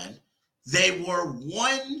 73-9. They were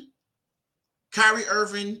one Kyrie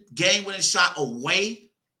Irving game-winning shot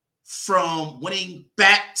away from winning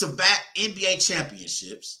back-to-back NBA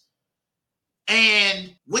championships.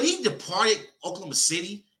 And when he departed Oklahoma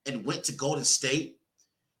City and went to Golden State,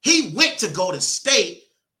 he went to Golden State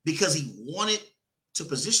because he wanted to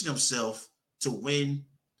position himself to win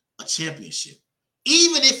a championship,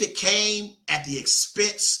 even if it came at the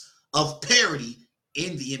expense of parity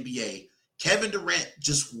in the NBA. Kevin Durant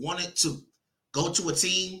just wanted to go to a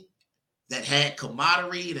team that had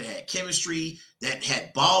camaraderie, that had chemistry, that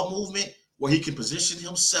had ball movement, where he can position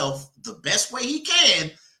himself the best way he can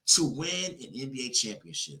to win an NBA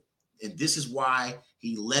championship. And this is why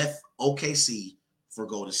he left OKC for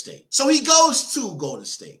Golden State. So he goes to Golden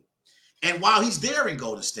State. And while he's there in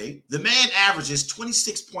Golden State, the man averages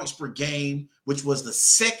 26 points per game, which was the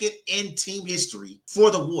second in team history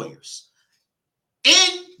for the Warriors.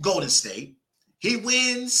 In Golden State, he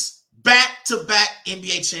wins back-to-back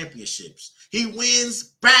NBA championships. He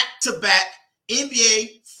wins back-to-back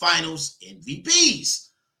NBA Finals MVPs.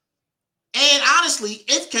 And honestly,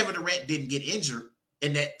 if Kevin Durant didn't get injured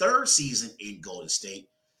in that third season in Golden State,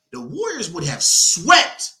 the Warriors would have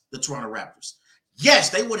swept the Toronto Raptors. Yes,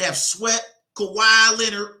 they would have swept Kawhi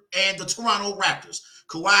Leonard and the Toronto Raptors.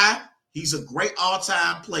 Kawhi, he's a great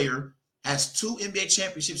all-time player, has 2 NBA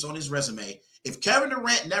championships on his resume. If Kevin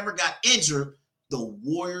Durant never got injured, the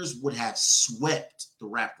Warriors would have swept the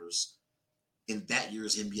Raptors in that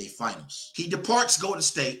year's NBA Finals. He departs Golden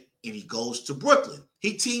State and he goes to Brooklyn.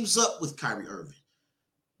 He teams up with Kyrie Irving.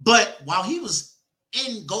 But while he was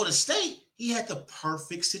in Golden State, he had the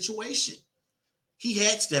perfect situation. He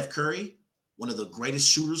had Steph Curry, one of the greatest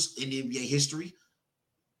shooters in NBA history,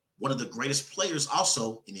 one of the greatest players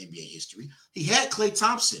also in NBA history. He had Klay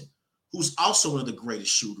Thompson, who's also one of the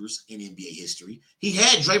greatest shooters in NBA history. He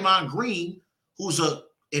had Draymond Green, who's an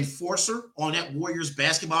enforcer on that Warriors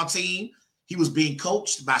basketball team. He was being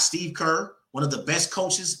coached by Steve Kerr, one of the best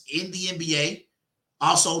coaches in the NBA,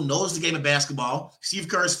 also knows the game of basketball. Steve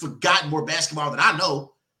Kerr has forgotten more basketball than I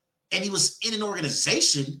know. And he was in an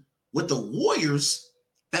organization with the Warriors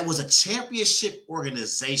that was a championship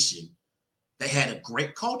organization that had a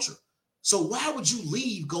great culture. So why would you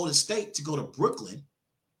leave Golden State to go to Brooklyn,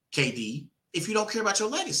 KD, if you don't care about your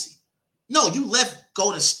legacy? No, you left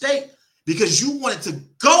Golden State because you wanted to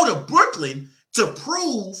go to Brooklyn to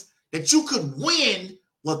prove that you could win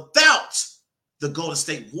without the Golden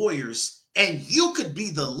State Warriors, and you could be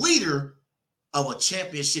the leader of a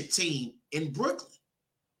championship team in Brooklyn.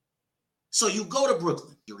 So you go to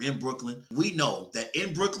Brooklyn. You're in Brooklyn. We know that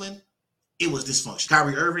in Brooklyn, it was dysfunction.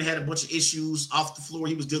 Kyrie Irving had a bunch of issues off the floor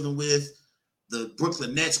he was dealing with. The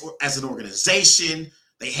Brooklyn Nets, as an organization,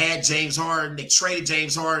 they had James Harden. They traded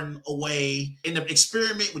James Harden away. And the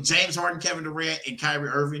experiment with James Harden, Kevin Durant, and Kyrie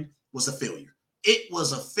Irving was a failure. It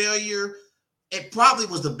was a failure. It probably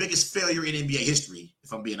was the biggest failure in NBA history,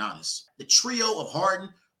 if I'm being honest. The trio of Harden,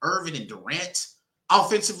 Irving, and Durant,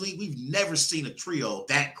 offensively, we've never seen a trio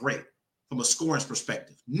that great from a scoring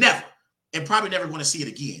perspective. Never. And probably never going to see it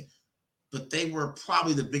again. But they were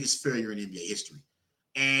probably the biggest failure in NBA history.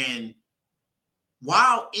 And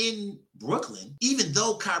while in Brooklyn, even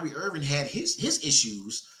though Kyrie Irving had his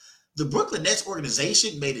issues, the Brooklyn Nets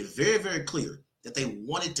organization made it very, very clear that they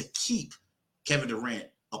wanted to keep Kevin Durant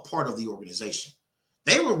a part of the organization.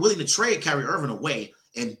 They were willing to trade Kyrie Irving away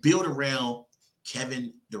and build around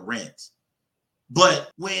Kevin Durant.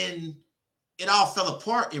 But when it all fell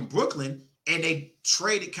apart in Brooklyn and they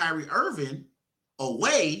traded Kyrie Irving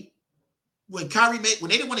away, when they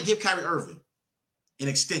didn't want to give Kyrie Irving an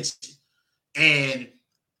extension, and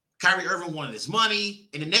Kyrie Irving wanted his money,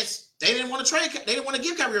 and the Nets, they didn't want to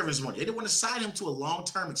give Kyrie Irving his money. They didn't want to sign him to a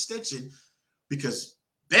long-term extension because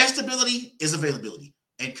best ability is availability.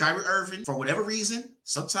 And Kyrie Irving, for whatever reason,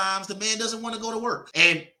 sometimes the man doesn't want to go to work.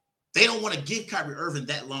 And they don't want to give Kyrie Irving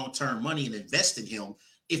that long-term money and invest in him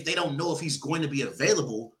if they don't know if he's going to be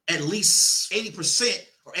available at least 80%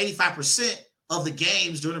 or 85% of the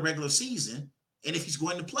games during the regular season, and if he's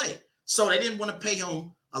going to play. So they didn't want to pay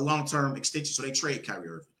him a long-term extension, so they traded Kyrie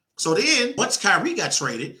Irving. So then, once Kyrie got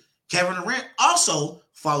traded, Kevin Durant also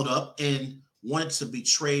followed up and wanted to be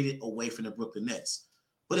traded away from the Brooklyn Nets.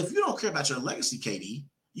 But if you don't care about your legacy, KD,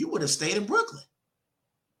 you would have stayed in Brooklyn.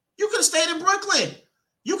 You could have stayed in Brooklyn.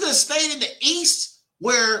 You could have stayed in the East,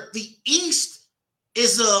 where the East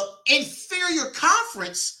is an inferior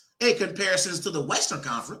conference in comparison to the Western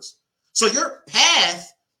Conference. So your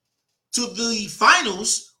path to the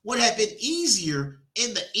finals would have been easier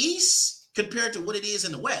in the East compared to what it is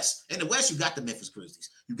in the West. In the West, you got the Memphis Grizzlies.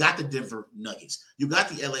 You got the Denver Nuggets. You got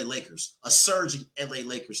the LA Lakers, a surging LA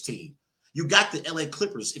Lakers team. You got the LA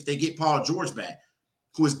Clippers, if they get Paul George back,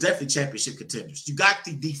 who is definitely championship contenders. You got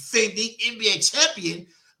the defending NBA champion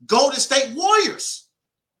Golden State Warriors.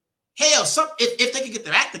 Hell, if they can get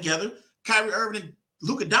their act together, Kyrie Irving and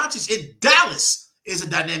Luka Doncic in Dallas is a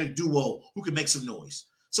dynamic duo who can make some noise.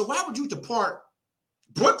 So why would you depart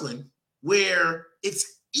Brooklyn, where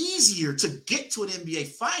it's easier to get to an NBA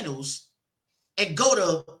Finals, and go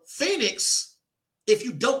to Phoenix if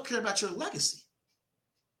you don't care about your legacy?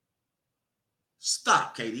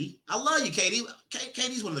 Stop, KD. I love you, KD.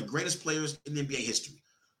 KD's one of the greatest players in NBA history.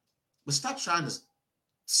 But stop trying to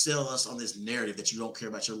sell us on this narrative that you don't care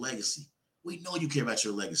about your legacy. We know you care about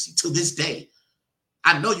your legacy to this day.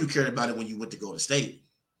 I know you cared about it when you went to Golden State.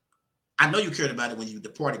 I know you cared about it when you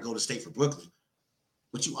departed Golden State for Brooklyn.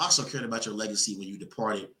 But you also cared about your legacy when you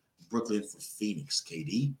departed Brooklyn for Phoenix,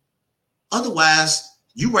 KD. Otherwise,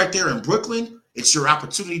 you right there in Brooklyn, it's your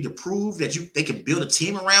opportunity to prove that they can build a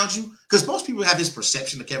team around you. Because most people have this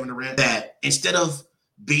perception of Kevin Durant that instead of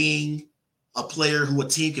being a player who a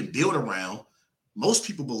team can build around, most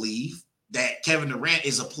people believe that Kevin Durant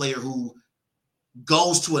is a player who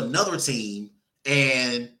goes to another team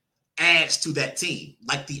and adds to that team,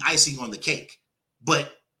 like the icing on the cake.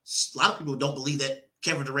 But a lot of people don't believe that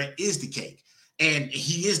Kevin Durant is the cake. And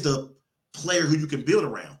he is the player who you can build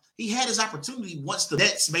around. He had his opportunity once the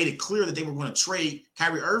Nets made it clear that they were going to trade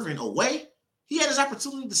Kyrie Irving away. He had his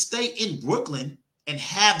opportunity to stay in Brooklyn and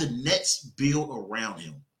have the Nets build around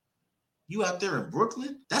him. You out there in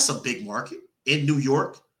Brooklyn, that's a big market. In New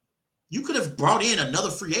York, you could have brought in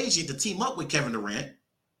another free agent to team up with Kevin Durant,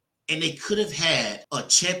 and they could have had a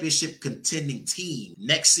championship contending team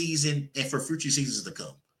next season and for future seasons to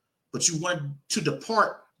come. But you wanted to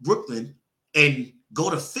depart Brooklyn and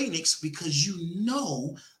go to Phoenix because you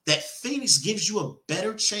know that Phoenix gives you a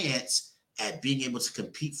better chance at being able to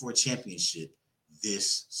compete for a championship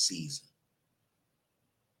this season.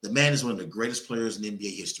 The man is one of the greatest players in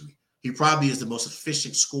NBA history. He probably is the most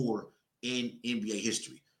efficient scorer in NBA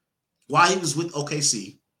history. While he was with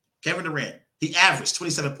OKC, Kevin Durant, he averaged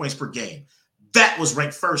 27 points per game. That was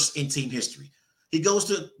ranked first in team history. He goes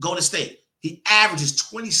to Golden State. He averages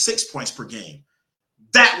 26 points per game.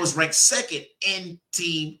 That was ranked second in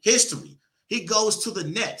team history. He goes to the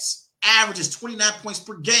Nets, averages 29 points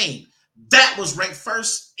per game. That was ranked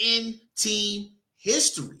first in team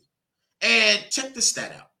history. And check this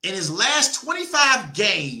stat out. In his last 25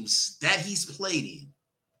 games that he's played in,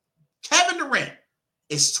 Kevin Durant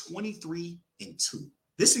is 23-2.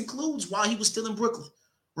 This includes while he was still in Brooklyn.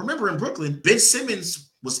 Remember, in Brooklyn, Ben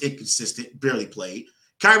Simmons was inconsistent, barely played.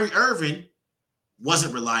 Kyrie Irving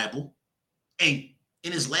wasn't reliable. And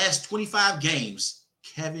in his last 25 games,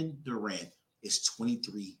 Kevin Durant is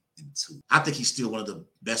 23-2. I think he's still one of the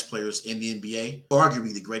best players in the NBA,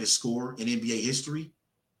 arguably the greatest scorer in NBA history.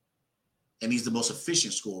 And he's the most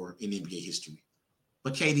efficient scorer in NBA history.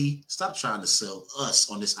 But KD, stop trying to sell us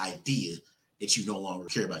on this idea that you no longer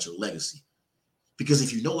care about your legacy. Because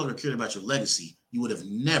if you no longer cared about your legacy, you would have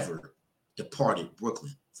never departed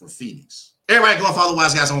Brooklyn for Phoenix. Everybody go and follow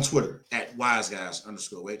Wise Guys on Twitter at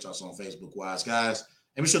WiseGuys_H. Also on Facebook, Wise Guys.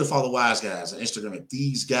 And be sure to follow Wise Guys on Instagram at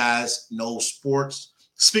These Guys Know Sports.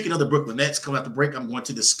 Speaking of the Brooklyn Nets, coming out the break, I'm going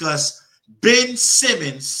to discuss Ben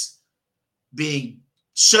Simmons being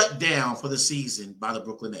shut down for the season by the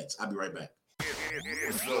Brooklyn Nets. I'll be right back.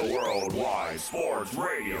 It's the Worldwide Sports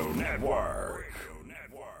Radio Network.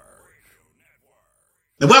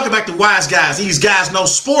 And welcome back to Wise Guys. These Guys Know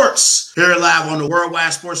Sports. Here live on the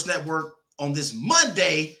Worldwide Sports Network on this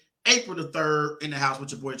Monday, April the 3rd, in the house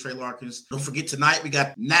with your boy Trey Larkins. Don't forget, tonight we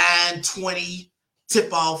got 9:20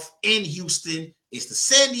 tip-off in Houston. It's the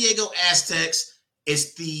San Diego Aztecs.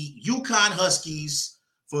 It's the UConn Huskies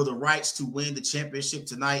for the rights to win the championship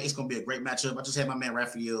tonight. It's going to be a great matchup. I just had my man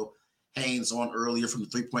Raphael Haynes on earlier from the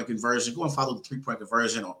three-point conversion. Go and follow the three-point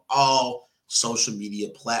conversion on all social media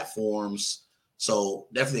platforms. So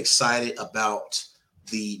definitely excited about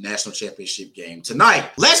the national championship game tonight.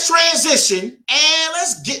 Let's transition and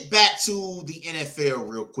let's get back to the NFL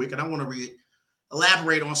real quick. And I want to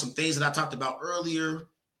elaborate on some things that I talked about earlier.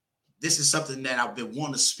 This is something that I've been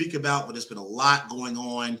wanting to speak about, but there's been a lot going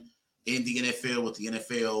on in the NFL with the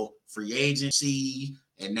NFL free agency.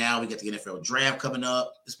 And now we got the NFL draft coming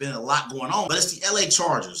up. There's been a lot going on, but it's the LA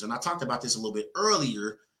Chargers. And I talked about this a little bit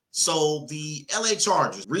earlier. So the LA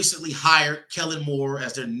Chargers recently hired Kellen Moore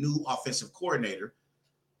as their new offensive coordinator.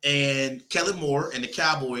 And Kellen Moore and the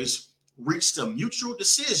Cowboys reached a mutual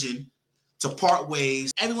decision to part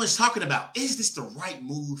ways. Everyone's talking about, is this the right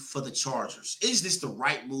move for the Chargers? Is this the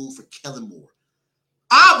right move for Kellen Moore?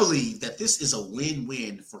 I believe that this is a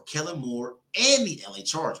win-win for Kellen Moore and the LA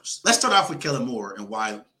Chargers. Let's start off with Kellen Moore and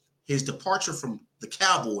why his departure from the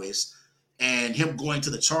Cowboys and him going to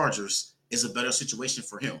the Chargers is a better situation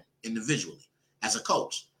for him individually as a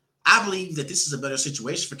coach. I believe that this is a better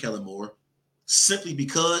situation for Kellen Moore simply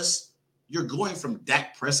because you're going from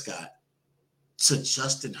Dak Prescott to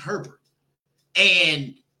Justin Herbert.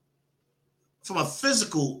 And from a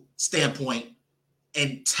physical standpoint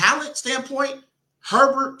and talent standpoint,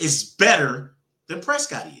 Herbert is better than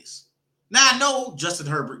Prescott is. Now, I know Justin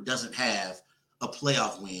Herbert doesn't have a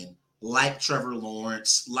playoff win like Trevor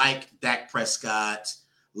Lawrence, like Dak Prescott,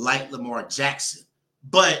 like Lamar Jackson.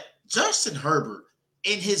 But Justin Herbert,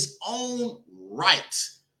 in his own right,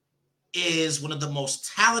 is one of the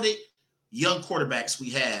most talented young quarterbacks we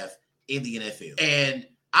have in the NFL. And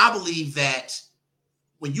I believe that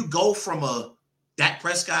when you go from a Dak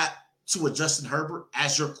Prescott to a Justin Herbert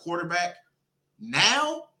as your quarterback,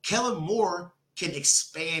 now Kellen Moore can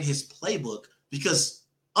expand his playbook because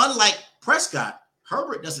unlike Prescott,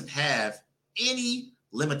 Herbert doesn't have any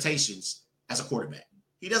limitations as a quarterback.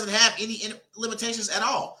 He doesn't have any limitations at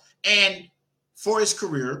all. And for his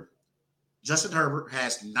career, Justin Herbert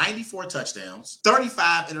has 94 touchdowns,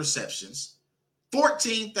 35 interceptions,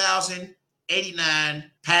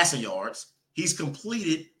 14,089 passing yards. He's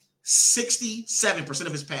completed 67%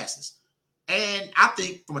 of his passes. And I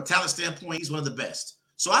think from a talent standpoint, he's one of the best.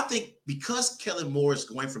 So I think because Kellen Moore is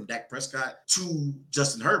going from Dak Prescott to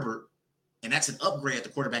Justin Herbert, and that's an upgrade at the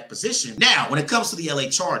quarterback position. Now, when it comes to the LA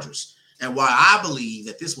Chargers, and why I believe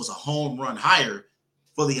that this was a home run hire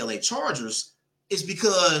for the LA Chargers is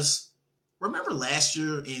because remember last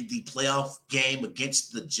year in the playoff game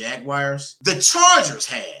against the Jaguars, the Chargers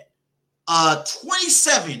had a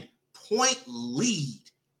 27-point lead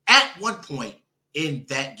at one point in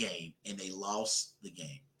that game, and they lost the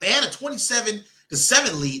game. They had a 27-7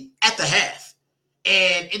 lead at the half.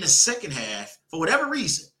 And in the second half, for whatever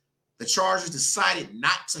reason, the Chargers decided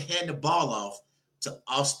not to hand the ball off to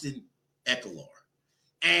Austin Ekeler.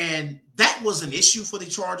 And that was an issue for the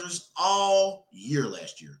Chargers all year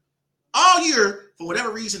last year. All year, for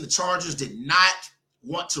whatever reason, the Chargers did not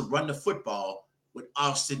want to run the football with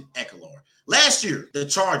Austin Ekeler. Last year, the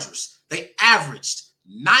Chargers, they averaged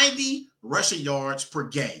 90 rushing yards per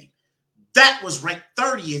game. That was ranked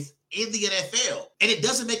 30th in the NFL. And it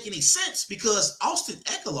doesn't make any sense because Austin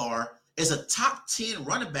Ekeler is a top 10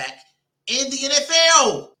 running back in the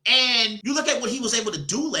NFL. And you look at what he was able to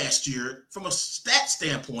do last year from a stat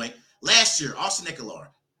standpoint. Last year, Austin Ekeler,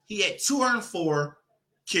 he had 204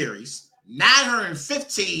 carries,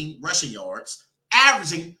 915 rushing yards,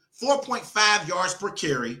 averaging 4.5 yards per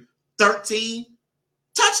carry, 13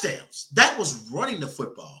 touchdowns. That was running the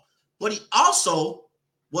football. But he also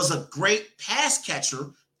was a great pass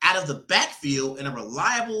catcher out of the backfield and a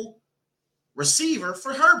reliable receiver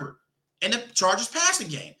for Herbert in the Chargers passing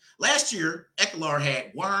game. Last year, Ekeler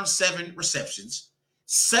had 107 receptions,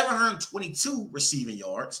 722 receiving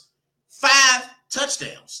yards, 5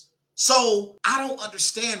 touchdowns. So I don't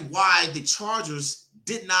understand why the Chargers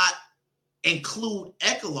did not include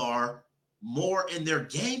Ekeler more in their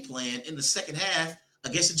game plan in the second half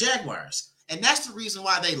against the Jaguars. And that's the reason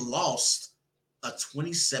why they lost a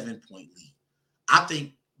 27-point lead. I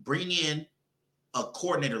think bringing in a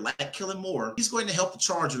coordinator like Kellen Moore, he's going to help the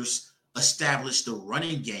Chargers establish the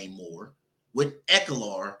running game more with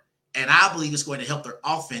Ekeler, and I believe it's going to help their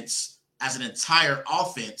offense as an entire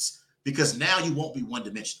offense because now you won't be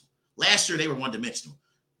one-dimensional. Last year, they were one-dimensional.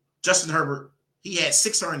 Justin Herbert, he had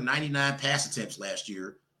 699 pass attempts last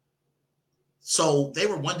year, so they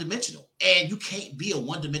were one-dimensional, and you can't be a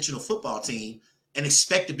one-dimensional football team and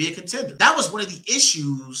expect to be a contender. That was one of the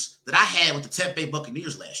issues that I had with the Tampa Bay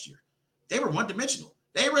Buccaneers last year. They were one-dimensional.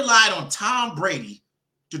 They relied on Tom Brady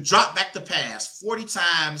to drop back the pass 40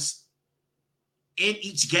 times in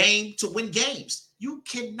each game to win games. You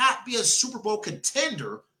cannot be a Super Bowl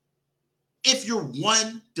contender if you're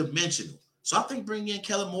one-dimensional. So I think bringing in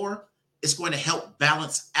Kellen Moore is going to help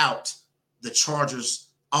balance out the Chargers'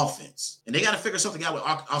 offense. And they got to figure something out with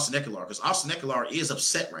Austin Ekeler because Austin Ekeler is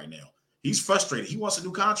upset right now. He's frustrated. He wants a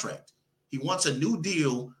new contract. He wants a new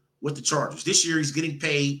deal with the Chargers. This year, he's getting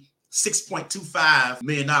paid $6.25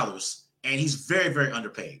 million. And he's very, very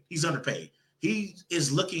underpaid. He's underpaid. He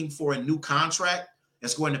is looking for a new contract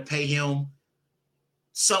that's going to pay him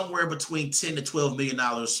somewhere between $10 to $12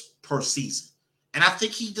 million per season. And I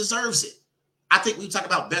think he deserves it. I think we talk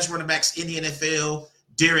about best running backs in the NFL,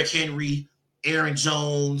 Derrick Henry, Aaron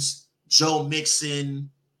Jones, Joe Mixon,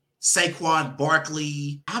 Saquon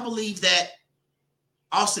Barkley. I believe that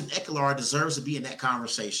Austin Ekeler deserves to be in that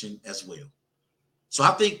conversation as well. So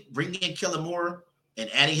I think bringing in Kellen Moore and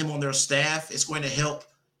adding him on their staff is going to help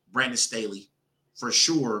Brandon Staley for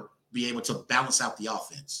sure be able to balance out the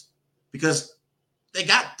offense because they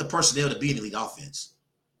got the personnel to be an elite offense.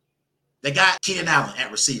 They got Keenan Allen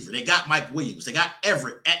at receiver. They got Mike Williams. They got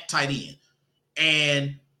Everett at tight end.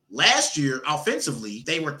 And last year, offensively,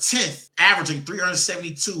 they were 10th, averaging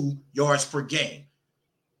 372 yards per game.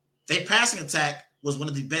 Their passing attack was one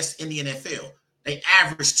of the best in the NFL. They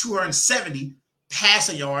averaged 270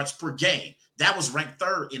 passing yards per game. That was ranked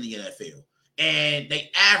third in the NFL. And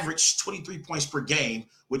they averaged 23 points per game,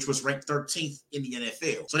 which was ranked 13th in the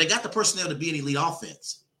NFL. So they got the personnel to be an elite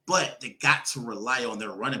offense, but they got to rely on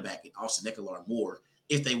their running back, Austin Ekeler, more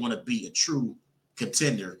if they want to be a true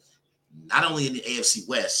contender, not only in the AFC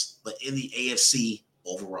West, but in the AFC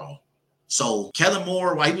overall. So Kellen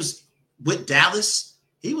Moore, while he was with Dallas,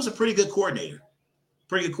 he was a pretty good coordinator.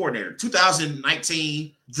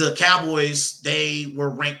 2019, the Cowboys, they were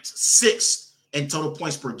ranked 6th in total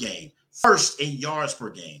points per game, 1st in yards per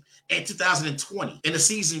game. In 2020, in the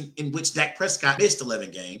season in which Dak Prescott missed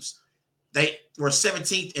 11 games, they were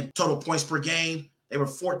 17th in total points per game. They were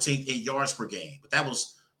 14th in yards per game, but that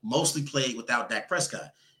was mostly played without Dak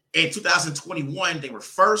Prescott. In 2021, they were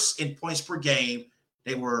 1st in points per game.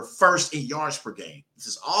 They were 1st in yards per game. This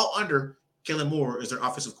is all under Kellen Moore as their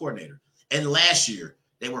offensive coordinator. And last year,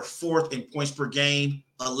 they were 4th in points per game,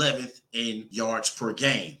 11th in yards per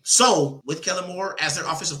game. So with Kellen Moore as their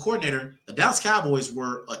offensive coordinator, the Dallas Cowboys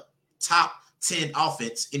were a top 10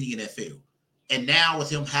 offense in the NFL. And now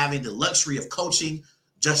with him having the luxury of coaching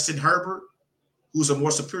Justin Herbert, who's a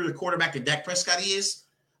more superior quarterback than Dak Prescott is,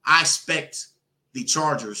 I expect the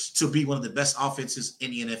Chargers to be one of the best offenses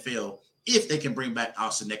in the NFL if they can bring back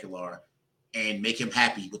Austin Ekeler and make him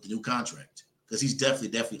happy with the new contract, because he's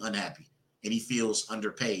definitely unhappy. And he feels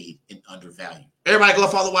underpaid and undervalued. Everybody go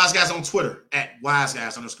follow Wise Guys on Twitter at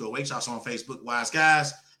WiseGuys_H. Also on Facebook, Wise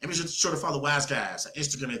Guys. And be sure to follow Wise Guys on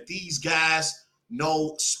Instagram at These Guys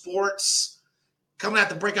Know Sports. Coming out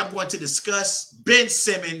the break, I'm going to discuss Ben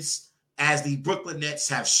Simmons as the Brooklyn Nets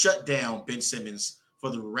have shut down Ben Simmons for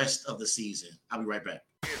the rest of the season. I'll be right back.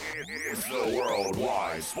 It's the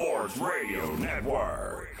Worldwide Sports Radio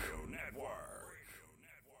Network.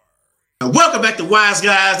 Welcome back to Wise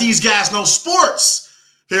Guys. These Guys Know Sports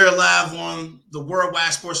here live on the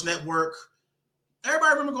Worldwide Sports Network.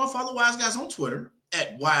 Everybody remember going follow Wise Guys on Twitter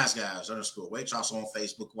at WiseGuys_H. Also on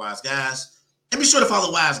Facebook, Wise Guys. And be sure to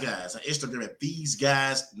follow Wise Guys on Instagram at These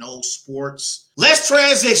Guys Know Sports. Let's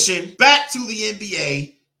transition back to the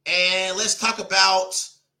NBA and let's talk about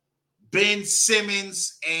Ben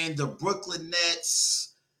Simmons and the Brooklyn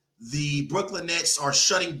Nets. The Brooklyn Nets are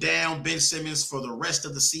shutting down Ben Simmons for the rest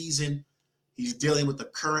of the season. He's dealing with a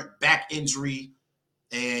current back injury.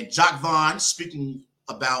 And Jacques Vaughn, speaking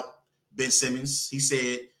about Ben Simmons, he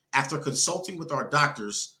said, after consulting with our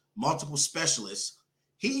doctors, multiple specialists,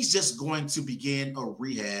 he's just going to begin a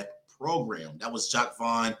rehab program. That was Jacques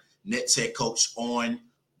Vaughn, Nets head coach, on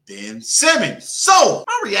Ben Simmons. So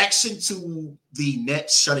my reaction to the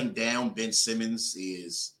Nets shutting down Ben Simmons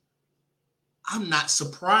is I'm not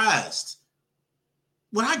surprised.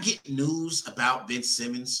 When I get news about Ben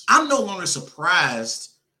Simmons, I'm no longer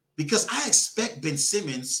surprised because I expect Ben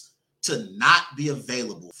Simmons to not be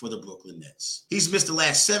available for the Brooklyn Nets. He's missed the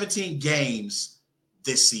last 17 games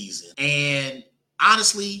this season. And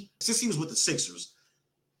honestly, since he was with the Sixers,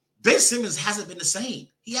 Ben Simmons hasn't been the same.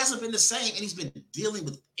 He hasn't been the same, and he's been dealing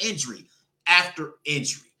with injury after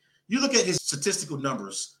injury. You look at his statistical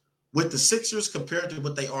numbers with the Sixers compared to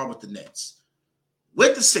what they are with the Nets.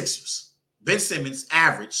 With the Sixers, Ben Simmons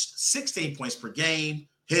averaged 16 points per game.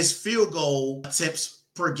 His field goal attempts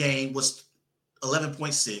per game was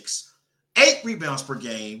 11.6, 8 rebounds per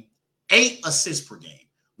game, 8 assists per game.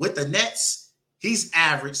 With the Nets, he's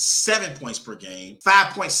averaged 7 points per game,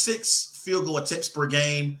 5.6 field goal attempts per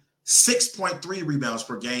game, 6.3 rebounds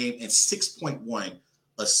per game, and 6.1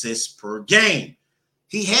 assists per game.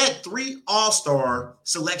 He had 3 All-Star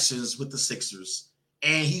selections with the Sixers,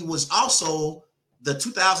 and he was also the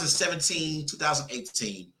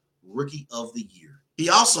 2017-2018 Rookie of the Year.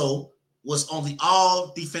 He also was on the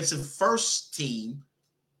All-Defensive First Team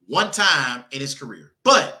one time in his career.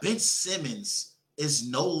 But Ben Simmons is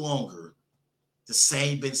no longer the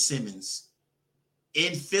same Ben Simmons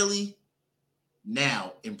in Philly,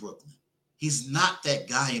 now in Brooklyn. He's not that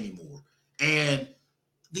guy anymore. And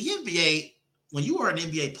the NBA, when you are an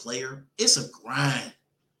NBA player, it's a grind.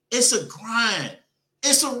 It's a grind.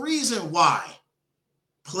 It's a reason why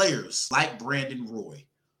players like Brandon Roy,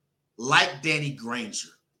 like Danny Granger,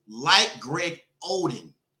 like Greg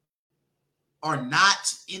Oden are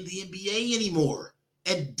not in the NBA anymore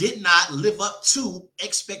and did not live up to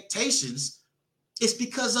expectations. It's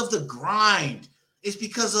because of the grind. It's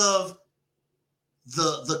because of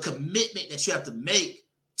the commitment that you have to make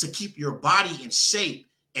to keep your body in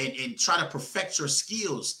shape and try to perfect your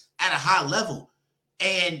skills at a high level.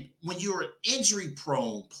 And when you're an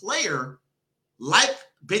injury-prone player, like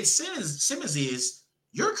Ben Simmons is,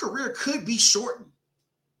 your career could be shortened.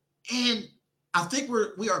 And I think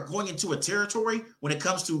we are going into a territory when it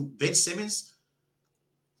comes to Ben Simmons.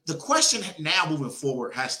 The question now moving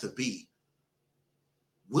forward has to be,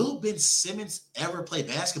 will Ben Simmons ever play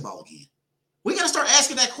basketball again? We got to start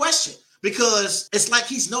asking that question, because it's like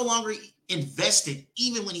he's no longer invested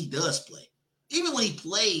even when he does play. Even when he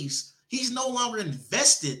plays, he's no longer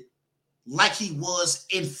invested like he was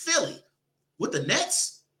in Philly. With the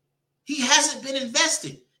Nets, he hasn't been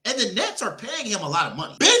invested. And the Nets are paying him a lot of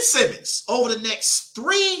money. Ben Simmons, over the next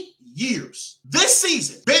 3 years, this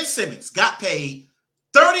season, Ben Simmons got paid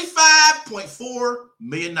 $35.4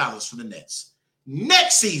 million from the Nets.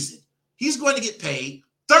 Next season, he's going to get paid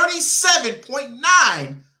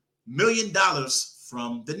 $37.9 million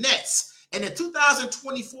from the Nets. And the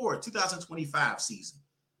 2024-2025 season,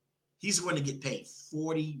 he's going to get paid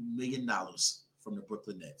 $40 million from the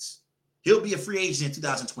Brooklyn Nets. He'll be a free agent in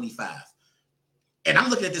 2025. And I'm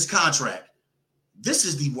looking at this contract. This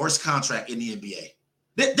is the worst contract in the NBA.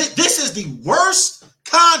 This is the worst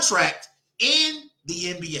contract in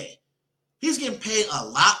the NBA. He's getting paid a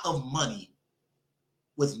lot of money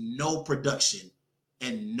with no production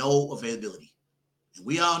and no availability. And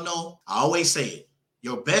we all know, I always say it,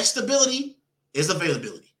 your best ability is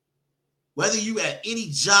availability. Whether you at any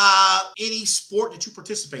job, any sport that you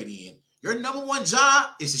participate in, your number one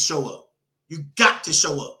job is to show up. You got to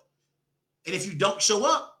show up. And if you don't show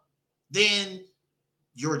up, then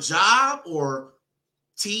your job or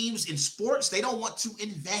teams in sports, they don't want to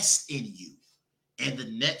invest in you. And the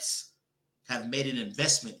Nets have made an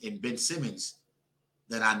investment in Ben Simmons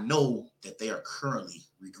that I know that they are currently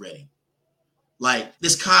regretting. Like,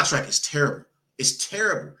 this contract is terrible. It's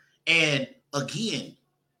terrible. And again,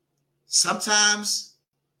 sometimes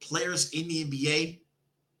players in the NBA,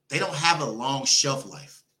 they don't have a long shelf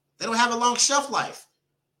life. They don't have a long shelf life.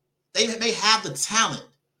 They may have the talent,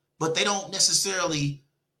 but they don't necessarily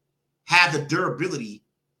have the durability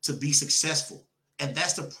to be successful. And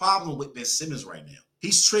that's the problem with Ben Simmons right now.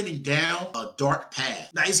 He's trending down a dark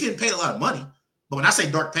path. Now, he's getting paid a lot of money, but when I say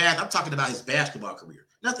dark path, I'm talking about his basketball career,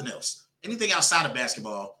 nothing else. Anything outside of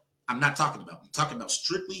basketball, I'm not talking about. I'm talking about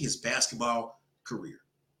strictly his basketball career.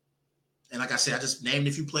 And like I said, I just named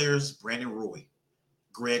a few players: Brandon Roy,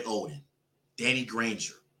 Greg Oden, Danny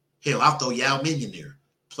Granger. Hell, I'll throw Yao Ming in there.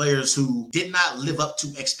 Players who did not live up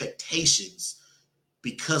to expectations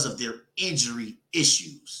because of their injury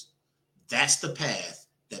issues. That's the path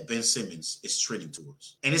that Ben Simmons is trending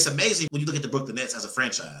towards. And it's amazing when you look at the Brooklyn Nets as a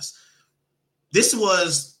franchise. This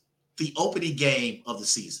was the opening game of the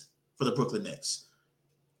season for the Brooklyn Nets.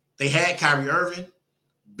 They had Kyrie Irving,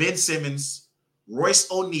 Ben Simmons, Royce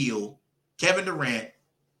O'Neal, Kevin Durant,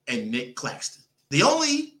 and Nick Claxton. The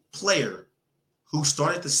only player who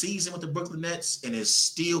started the season with the Brooklyn Nets and is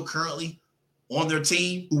still currently on their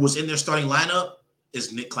team, who was in their starting lineup,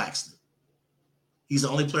 is Nick Claxton. He's the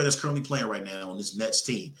only player that's currently playing right now on this Nets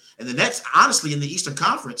team. And the Nets, honestly, in the Eastern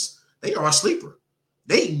Conference, they are a sleeper.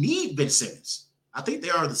 They need Ben Simmons. I think they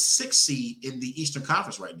are the 6th seed in the Eastern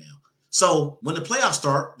Conference right now. So when the playoffs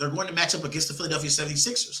start, they're going to match up against the Philadelphia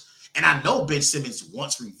 76ers. And I know Ben Simmons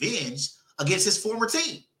wants revenge against his former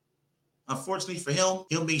team. Unfortunately for him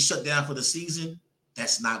being shut down for the season,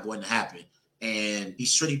 that's not going to happen. And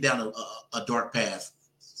he's trending down a dark path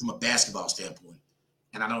from a basketball standpoint.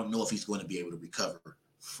 And I don't know if he's going to be able to recover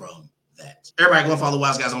from that. Everybody go and follow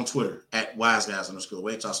Wise Guys on Twitter at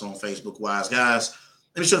WiseGuys_Wait. Also on Facebook, Wise Guys.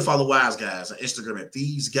 Be sure to follow Wise Guys on Instagram at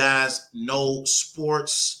These Guys Know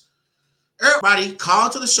Sports. Everybody, call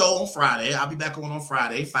to the show on Friday. I'll be back on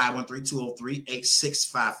Friday.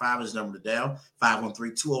 513-203-8655 is the number to dial.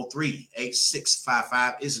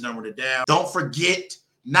 513-203-8655 is the number to dial. Don't forget,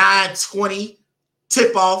 9:20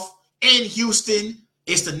 tip-off in Houston.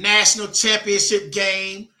 It's the national championship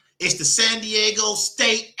game. It's the San Diego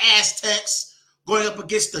State Aztecs going up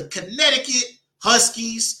against the Connecticut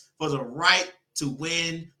Huskies for the right to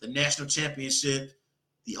win the national championship.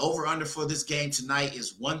 The over-under for this game tonight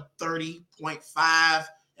is 130.5,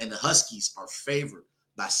 and the Huskies are favored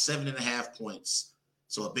by 7.5 points.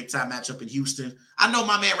 So a big-time matchup in Houston. I know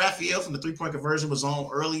my man Raphael from the three-point conversion was on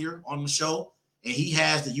earlier on the show, and he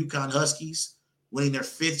has the UConn Huskies winning their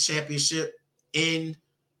 5th championship in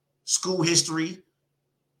school history.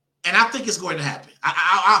 And I think it's going to happen.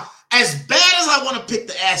 As bad as I want to pick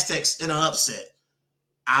the Aztecs in an upset,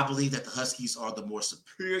 I believe that the Huskies are the more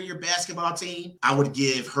superior basketball team. I would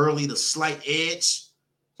give Hurley the slight edge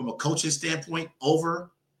from a coaching standpoint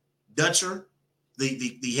over Dutcher,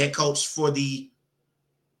 the head coach for the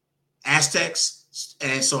Aztecs.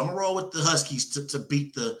 And so I'm going to roll with the Huskies to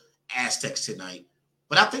beat the Aztecs tonight.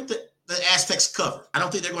 But I think that the Aztecs cover. I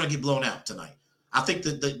don't think they're going to get blown out tonight. I think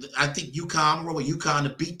I think UConn, I'm going to roll with UConn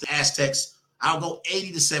to beat the Aztecs. I'll go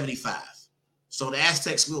 80-75. So the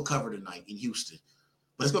Aztecs will cover tonight in Houston.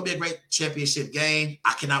 But it's going to be a great championship game.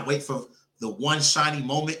 I cannot wait for the one shiny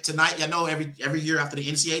moment tonight. I know every year after the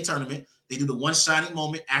NCAA tournament, they do the one shiny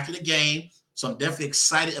moment after the game. So I'm definitely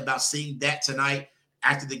excited about seeing that tonight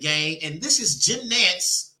after the game. And this is Jim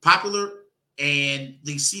Nantz, popular and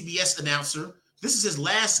the CBS announcer. This is his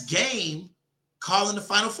last game calling the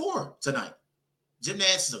Final Four tonight. Jim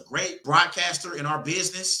Nantz is a great broadcaster in our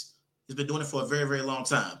business. He's been doing it for a very, very long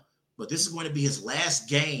time. But this is going to be his last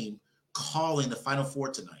game calling the Final Four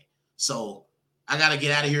tonight. So I got to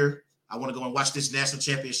get out of here. I want to go and watch this national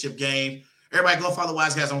championship game. Everybody go follow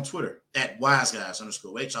Wise Guys on Twitter at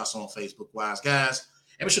WiseGuys_H. Also on Facebook, Wise Guys.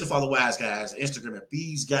 And be sure to follow Wise Guys on Instagram at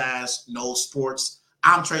These Guys Know Sports.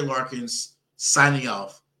 I'm Trey Larkins, signing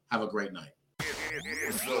off. Have a great night.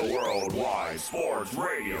 It's the Worldwide Sports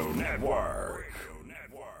Radio Network.